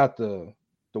 but that's not the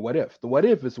what if. The what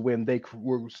if is when they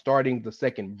were starting the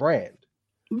second brand.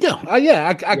 I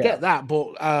get that,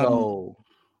 but so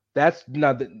that's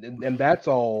not, and that's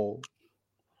all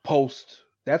post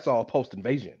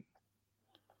invasion.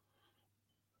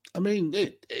 I mean,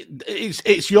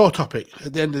 it's your topic.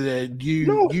 At the end of the day,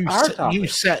 you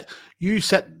set.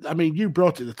 I mean, you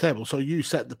brought it to the table, so you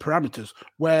set the parameters.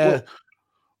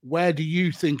 Where do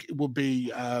you think it would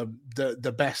be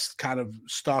the best kind of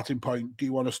starting point? Do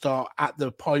you want to start at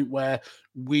the point where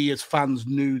we as fans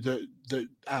knew that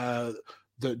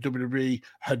WWE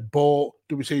had bought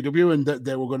WCW and that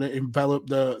they were going to envelop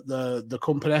the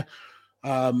company,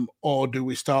 or do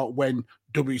we start when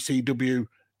WCW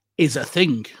is a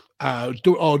thing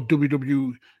or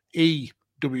WWE,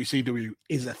 WCW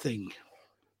is a thing?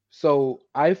 So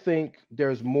I think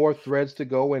there's more threads to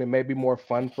go, and it may be more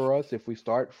fun for us if we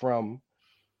start from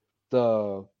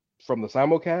the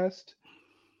simulcast.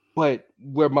 But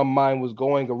where my mind was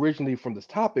going originally from this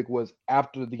topic was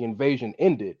after the invasion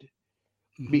ended.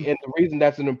 And the reason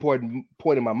that's an important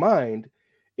point in my mind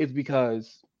is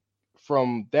because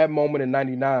from that moment in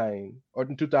 99 or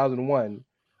in 2001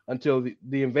 until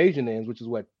the invasion ends, which is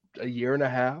what, a year and a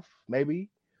half, maybe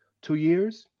 2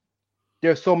 years,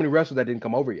 there's so many wrestlers that didn't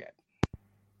come over yet.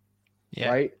 Yeah.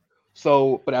 Right.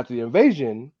 So, but after the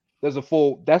invasion, that's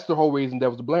the whole reason there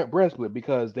was a brand split,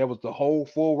 because there was the whole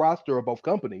full roster of both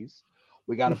companies.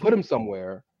 We got to put them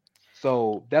somewhere.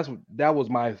 So that was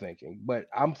my thinking, but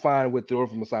I'm fine with doing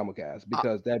from a simulcast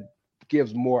because that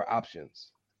gives more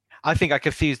options. I think I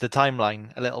confused the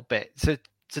timeline a little bit. So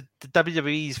the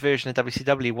WWE's version of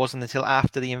WCW wasn't until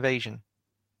after the invasion.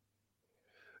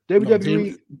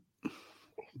 WWE,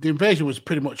 the invasion was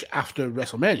pretty much after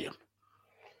WrestleMania.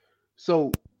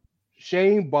 So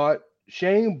Shane bought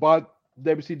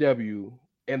WCW,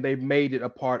 and they made it a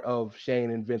part of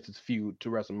Shane and Vince's feud to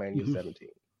WrestleMania 17.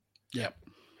 Yeah.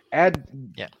 At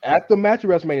the match of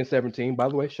WrestleMania 17, by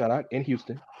the way, shout out in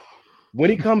Houston. When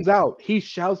he comes out, he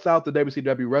shouts out the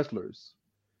WCW wrestlers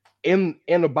in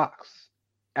a box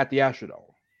at the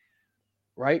Astrodome.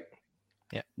 Right?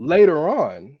 Yeah. Later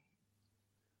on,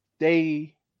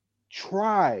 they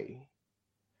try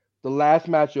the last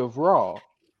match of Raw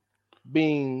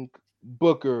being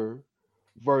Booker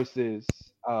versus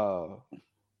Buff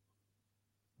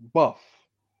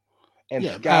and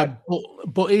Scott.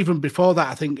 But even before that,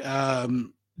 I think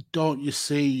don't you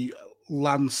see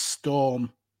Lance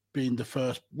Storm being the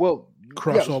first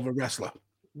crossover wrestler?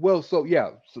 Well, so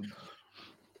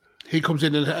he comes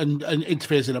in and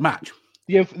interferes in a match.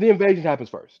 The invasion happens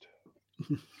first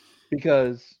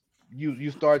because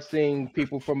you start seeing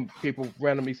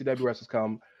random ECW wrestlers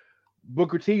come.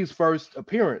 Booker T's first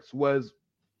appearance was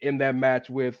in that match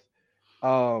with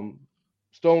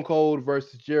Stone Cold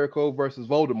versus Jericho versus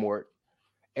Voldemort,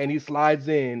 and he slides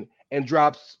in and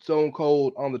drops Stone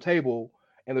Cold on the table,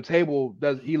 and the table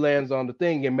he lands on the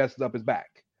thing and messes up his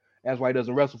back. That's why he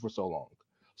doesn't wrestle for so long.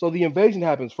 So the invasion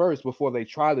happens first before they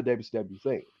try the WCW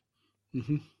thing.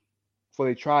 Before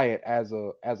they try it as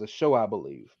a show, I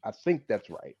believe. I think that's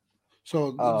right.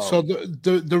 So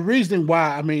the reasoning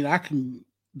why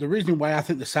the reason why I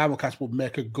think the simulcast would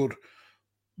make a good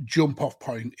jump off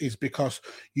point is because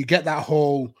you get that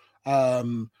whole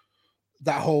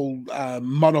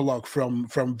monologue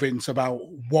from Vince about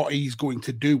what he's going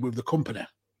to do with the company.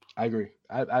 I agree.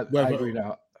 I agree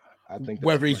now. I think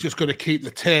whether he's just going to keep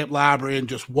the tape library and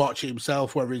just watch it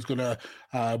himself, whether he's going to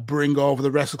bring over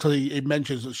the wrestlers, because he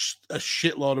mentions a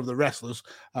shitload of the wrestlers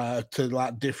to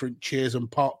like different cheers and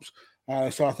pops.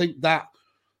 So I think that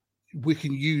we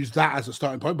can use that as a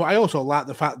starting point. But I also like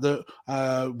the fact that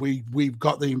we've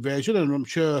got the invasion, and I'm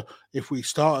sure if we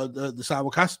start the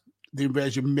simulcast, the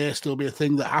invasion may still be a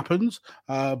thing that happens.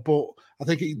 But I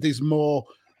think there's more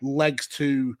legs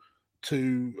to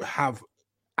have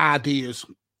ideas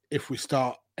if we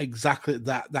start exactly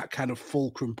that kind of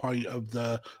fulcrum point of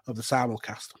the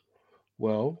simulcast.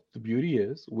 Well, the beauty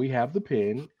is we have the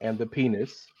pen and the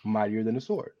penis mightier than a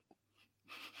sword.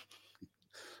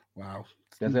 Wow.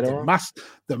 Is that wrong?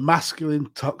 The masculine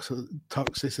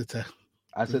toxicity.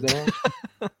 I said that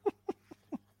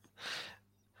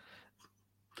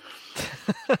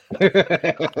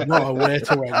wrong?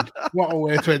 What a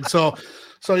way to end. So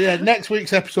yeah, next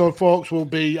week's episode, folks, will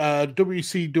be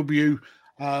WCW.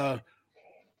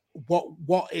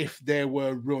 What if they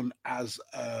were run as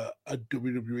a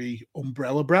WWE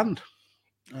umbrella brand?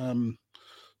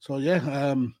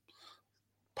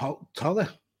 Tolly,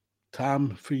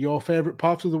 time for your favorite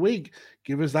part of the week.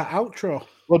 Give us that outro.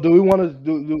 Well, do we want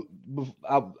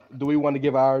to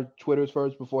give our Twitters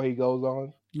first before he goes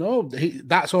on? No,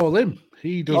 that's all him.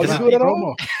 He does that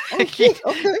promo.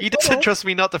 He doesn't trust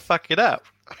me not to fuck it up.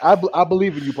 I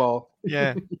believe in you, Paul.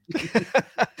 Yeah.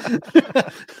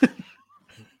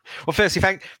 Well, firstly,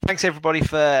 thanks everybody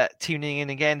for tuning in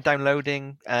again,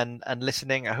 downloading and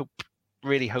listening. I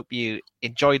really hope you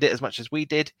enjoyed it as much as we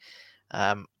did.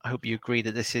 I hope you agree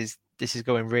that this is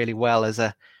going really well as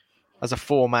a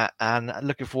format, and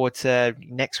looking forward to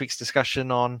next week's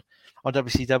discussion on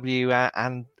WCW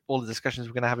and all the discussions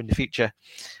we're going to have in the future.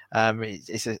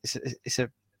 It's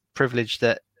a privilege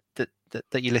that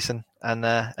you listen and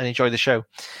enjoy the show.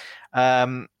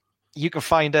 You can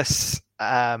find us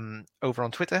over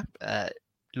on Twitter.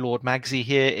 Lord Magsy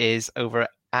here is over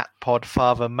at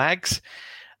PodFatherMags.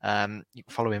 You can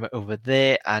follow him over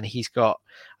there, and he's got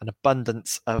an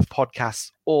abundance of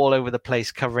podcasts all over the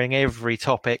place covering every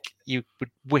topic you would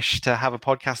wish to have a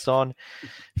podcast on.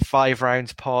 5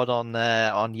 Rounds Pod on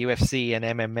UFC and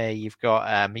MMA. You've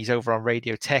got he's over on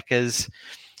Radio Techers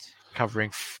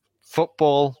covering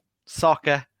football,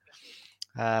 soccer.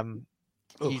 You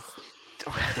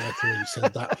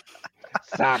said that.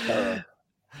 Soccer.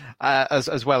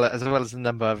 As well as a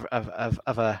number of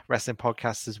other wrestling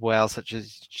podcasts as well, such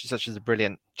as the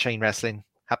brilliant Chain Wrestling.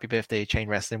 Happy birthday, Chain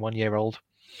Wrestling, 1 year old.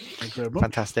 Thank you very much.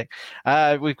 Fantastic.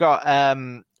 We've got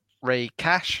Ray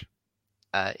Cash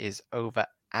is over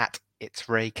at It's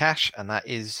Ray Cash, and that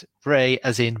is Ray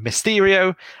as in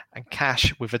Mysterio and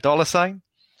Cash with a $sign.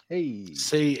 Hey,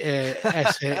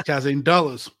 CASH as in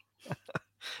dollars.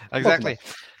 Exactly.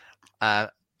 And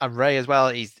Ray as well.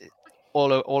 He's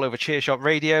all over Chairshot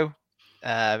Radio.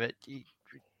 On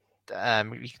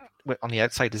the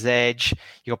Outsiders Edge,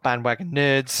 you got Bandwagon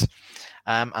Nerds,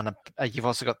 and you've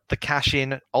also got the Cash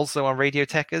In, also on Radio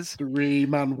Techers.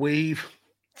 3-Man Weave.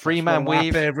 3-Man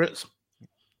Weave. Favorites.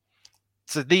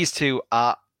 So these two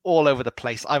are all over the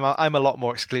place. I'm a lot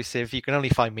more exclusive. You can only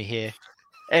find me here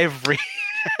every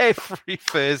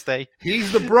Thursday.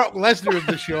 He's the Brock Lesnar of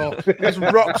the show. Just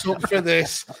rocks up for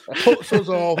this, puts us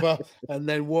over, and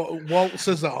then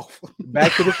waltzes off.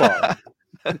 Back to the farm.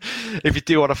 If you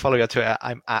do want to follow me on Twitter,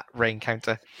 I'm at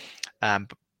Raincounter.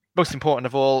 But most important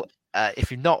of all,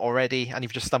 if you're not already and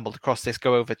you've just stumbled across this,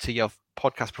 go over to your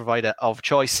podcast provider of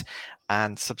choice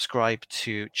and subscribe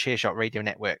to Chairshot Radio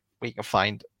Network, where you can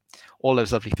find all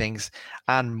those lovely things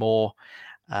and more,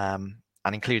 and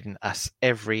including us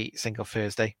every single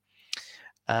Thursday.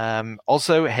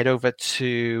 Also, head over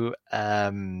to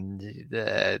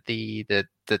the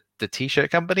t-shirt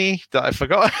company that I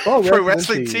forgot. Pro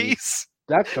Wrestling Tees.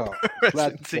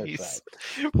 Wrestling Tees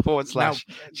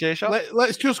 /Chairshot.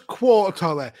 Let's just quote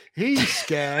Tolly. He's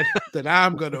scared that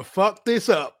I'm gonna fuck this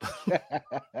up.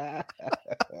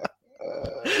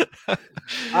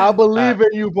 I believe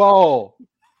in you, Paul.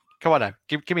 Come on now,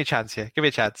 give me a chance here. Give me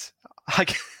a chance.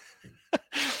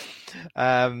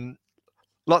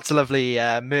 Lots of lovely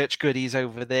merch goodies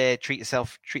over there. Treat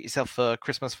yourself for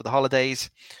Christmas, for the holidays,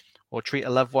 or treat a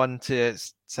loved one to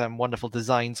some wonderful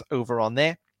designs over on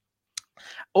there.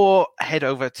 Or head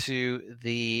over to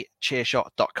the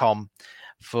chairshot.com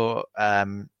for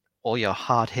all your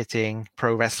hard-hitting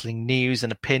pro wrestling news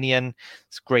and opinion.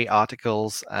 It's great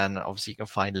articles, and obviously you can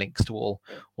find links to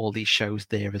all these shows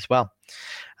there as well.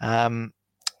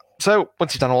 So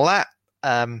once you've done all that,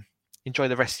 enjoy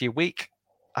the rest of your week.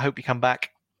 I hope you come back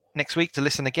next week to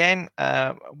listen again.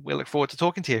 We'll look forward to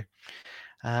talking to you.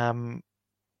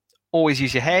 Always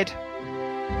use your head.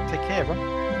 Take care,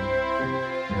 everyone.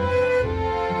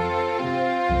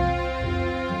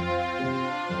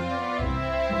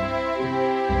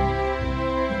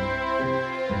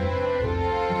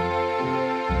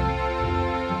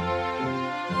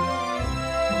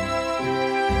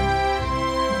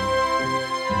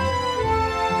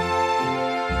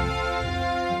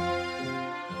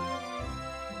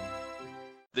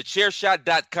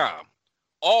 TheChairShot.com.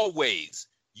 Always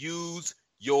use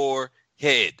your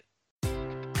head.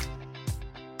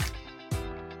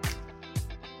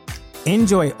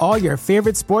 Enjoy all your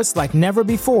favorite sports like never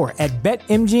before at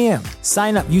BetMGM.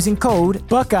 Sign up using code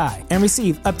Buckeye and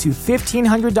receive up to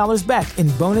 $1,500 back in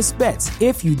bonus bets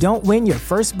if you don't win your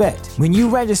first bet. When you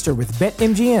register with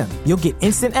BetMGM, you'll get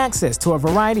instant access to a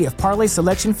variety of parlay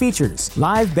selection features,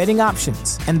 live betting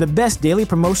options, and the best daily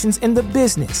promotions in the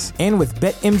business. And with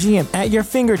BetMGM at your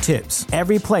fingertips,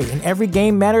 every play and every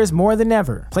game matters more than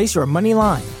ever. Place your money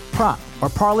line, prop, or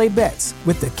parlay bets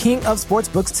with the king of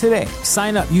sportsbooks today.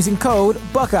 Sign up using code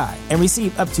Buckeye and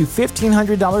receive up to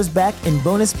 $1,500 back in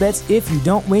bonus bets if you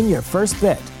don't win your first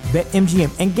bet. BetMGM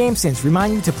and GameSense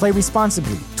remind you to play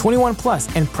responsibly. 21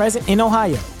 plus and present in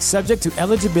Ohio, subject to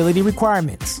eligibility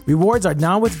requirements. Rewards are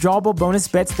non-withdrawable bonus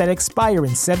bets that expire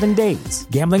in 7 days.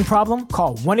 Gambling problem?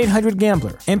 Call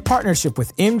 1-800-GAMBLER in partnership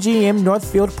with MGM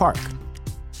Northfield Park.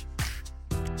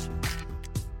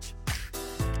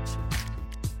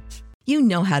 You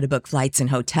know how to book flights and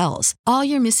hotels. All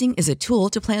you're missing is a tool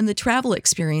to plan the travel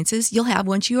experiences you'll have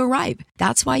once you arrive.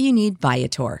 That's why you need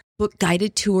Viator. Book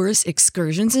guided tours,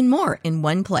 excursions, and more in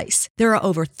one place. There are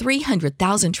over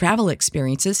 300,000 travel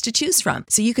experiences to choose from,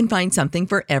 so you can find something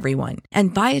for everyone.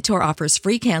 And Viator offers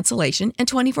free cancellation and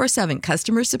 24/7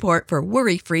 customer support for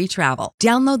worry-free travel.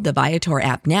 Download the Viator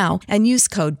app now and use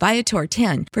code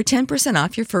Viator10 for 10%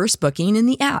 off your first booking in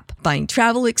the app. Find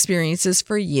travel experiences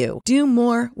for you. Do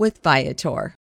more with Viator.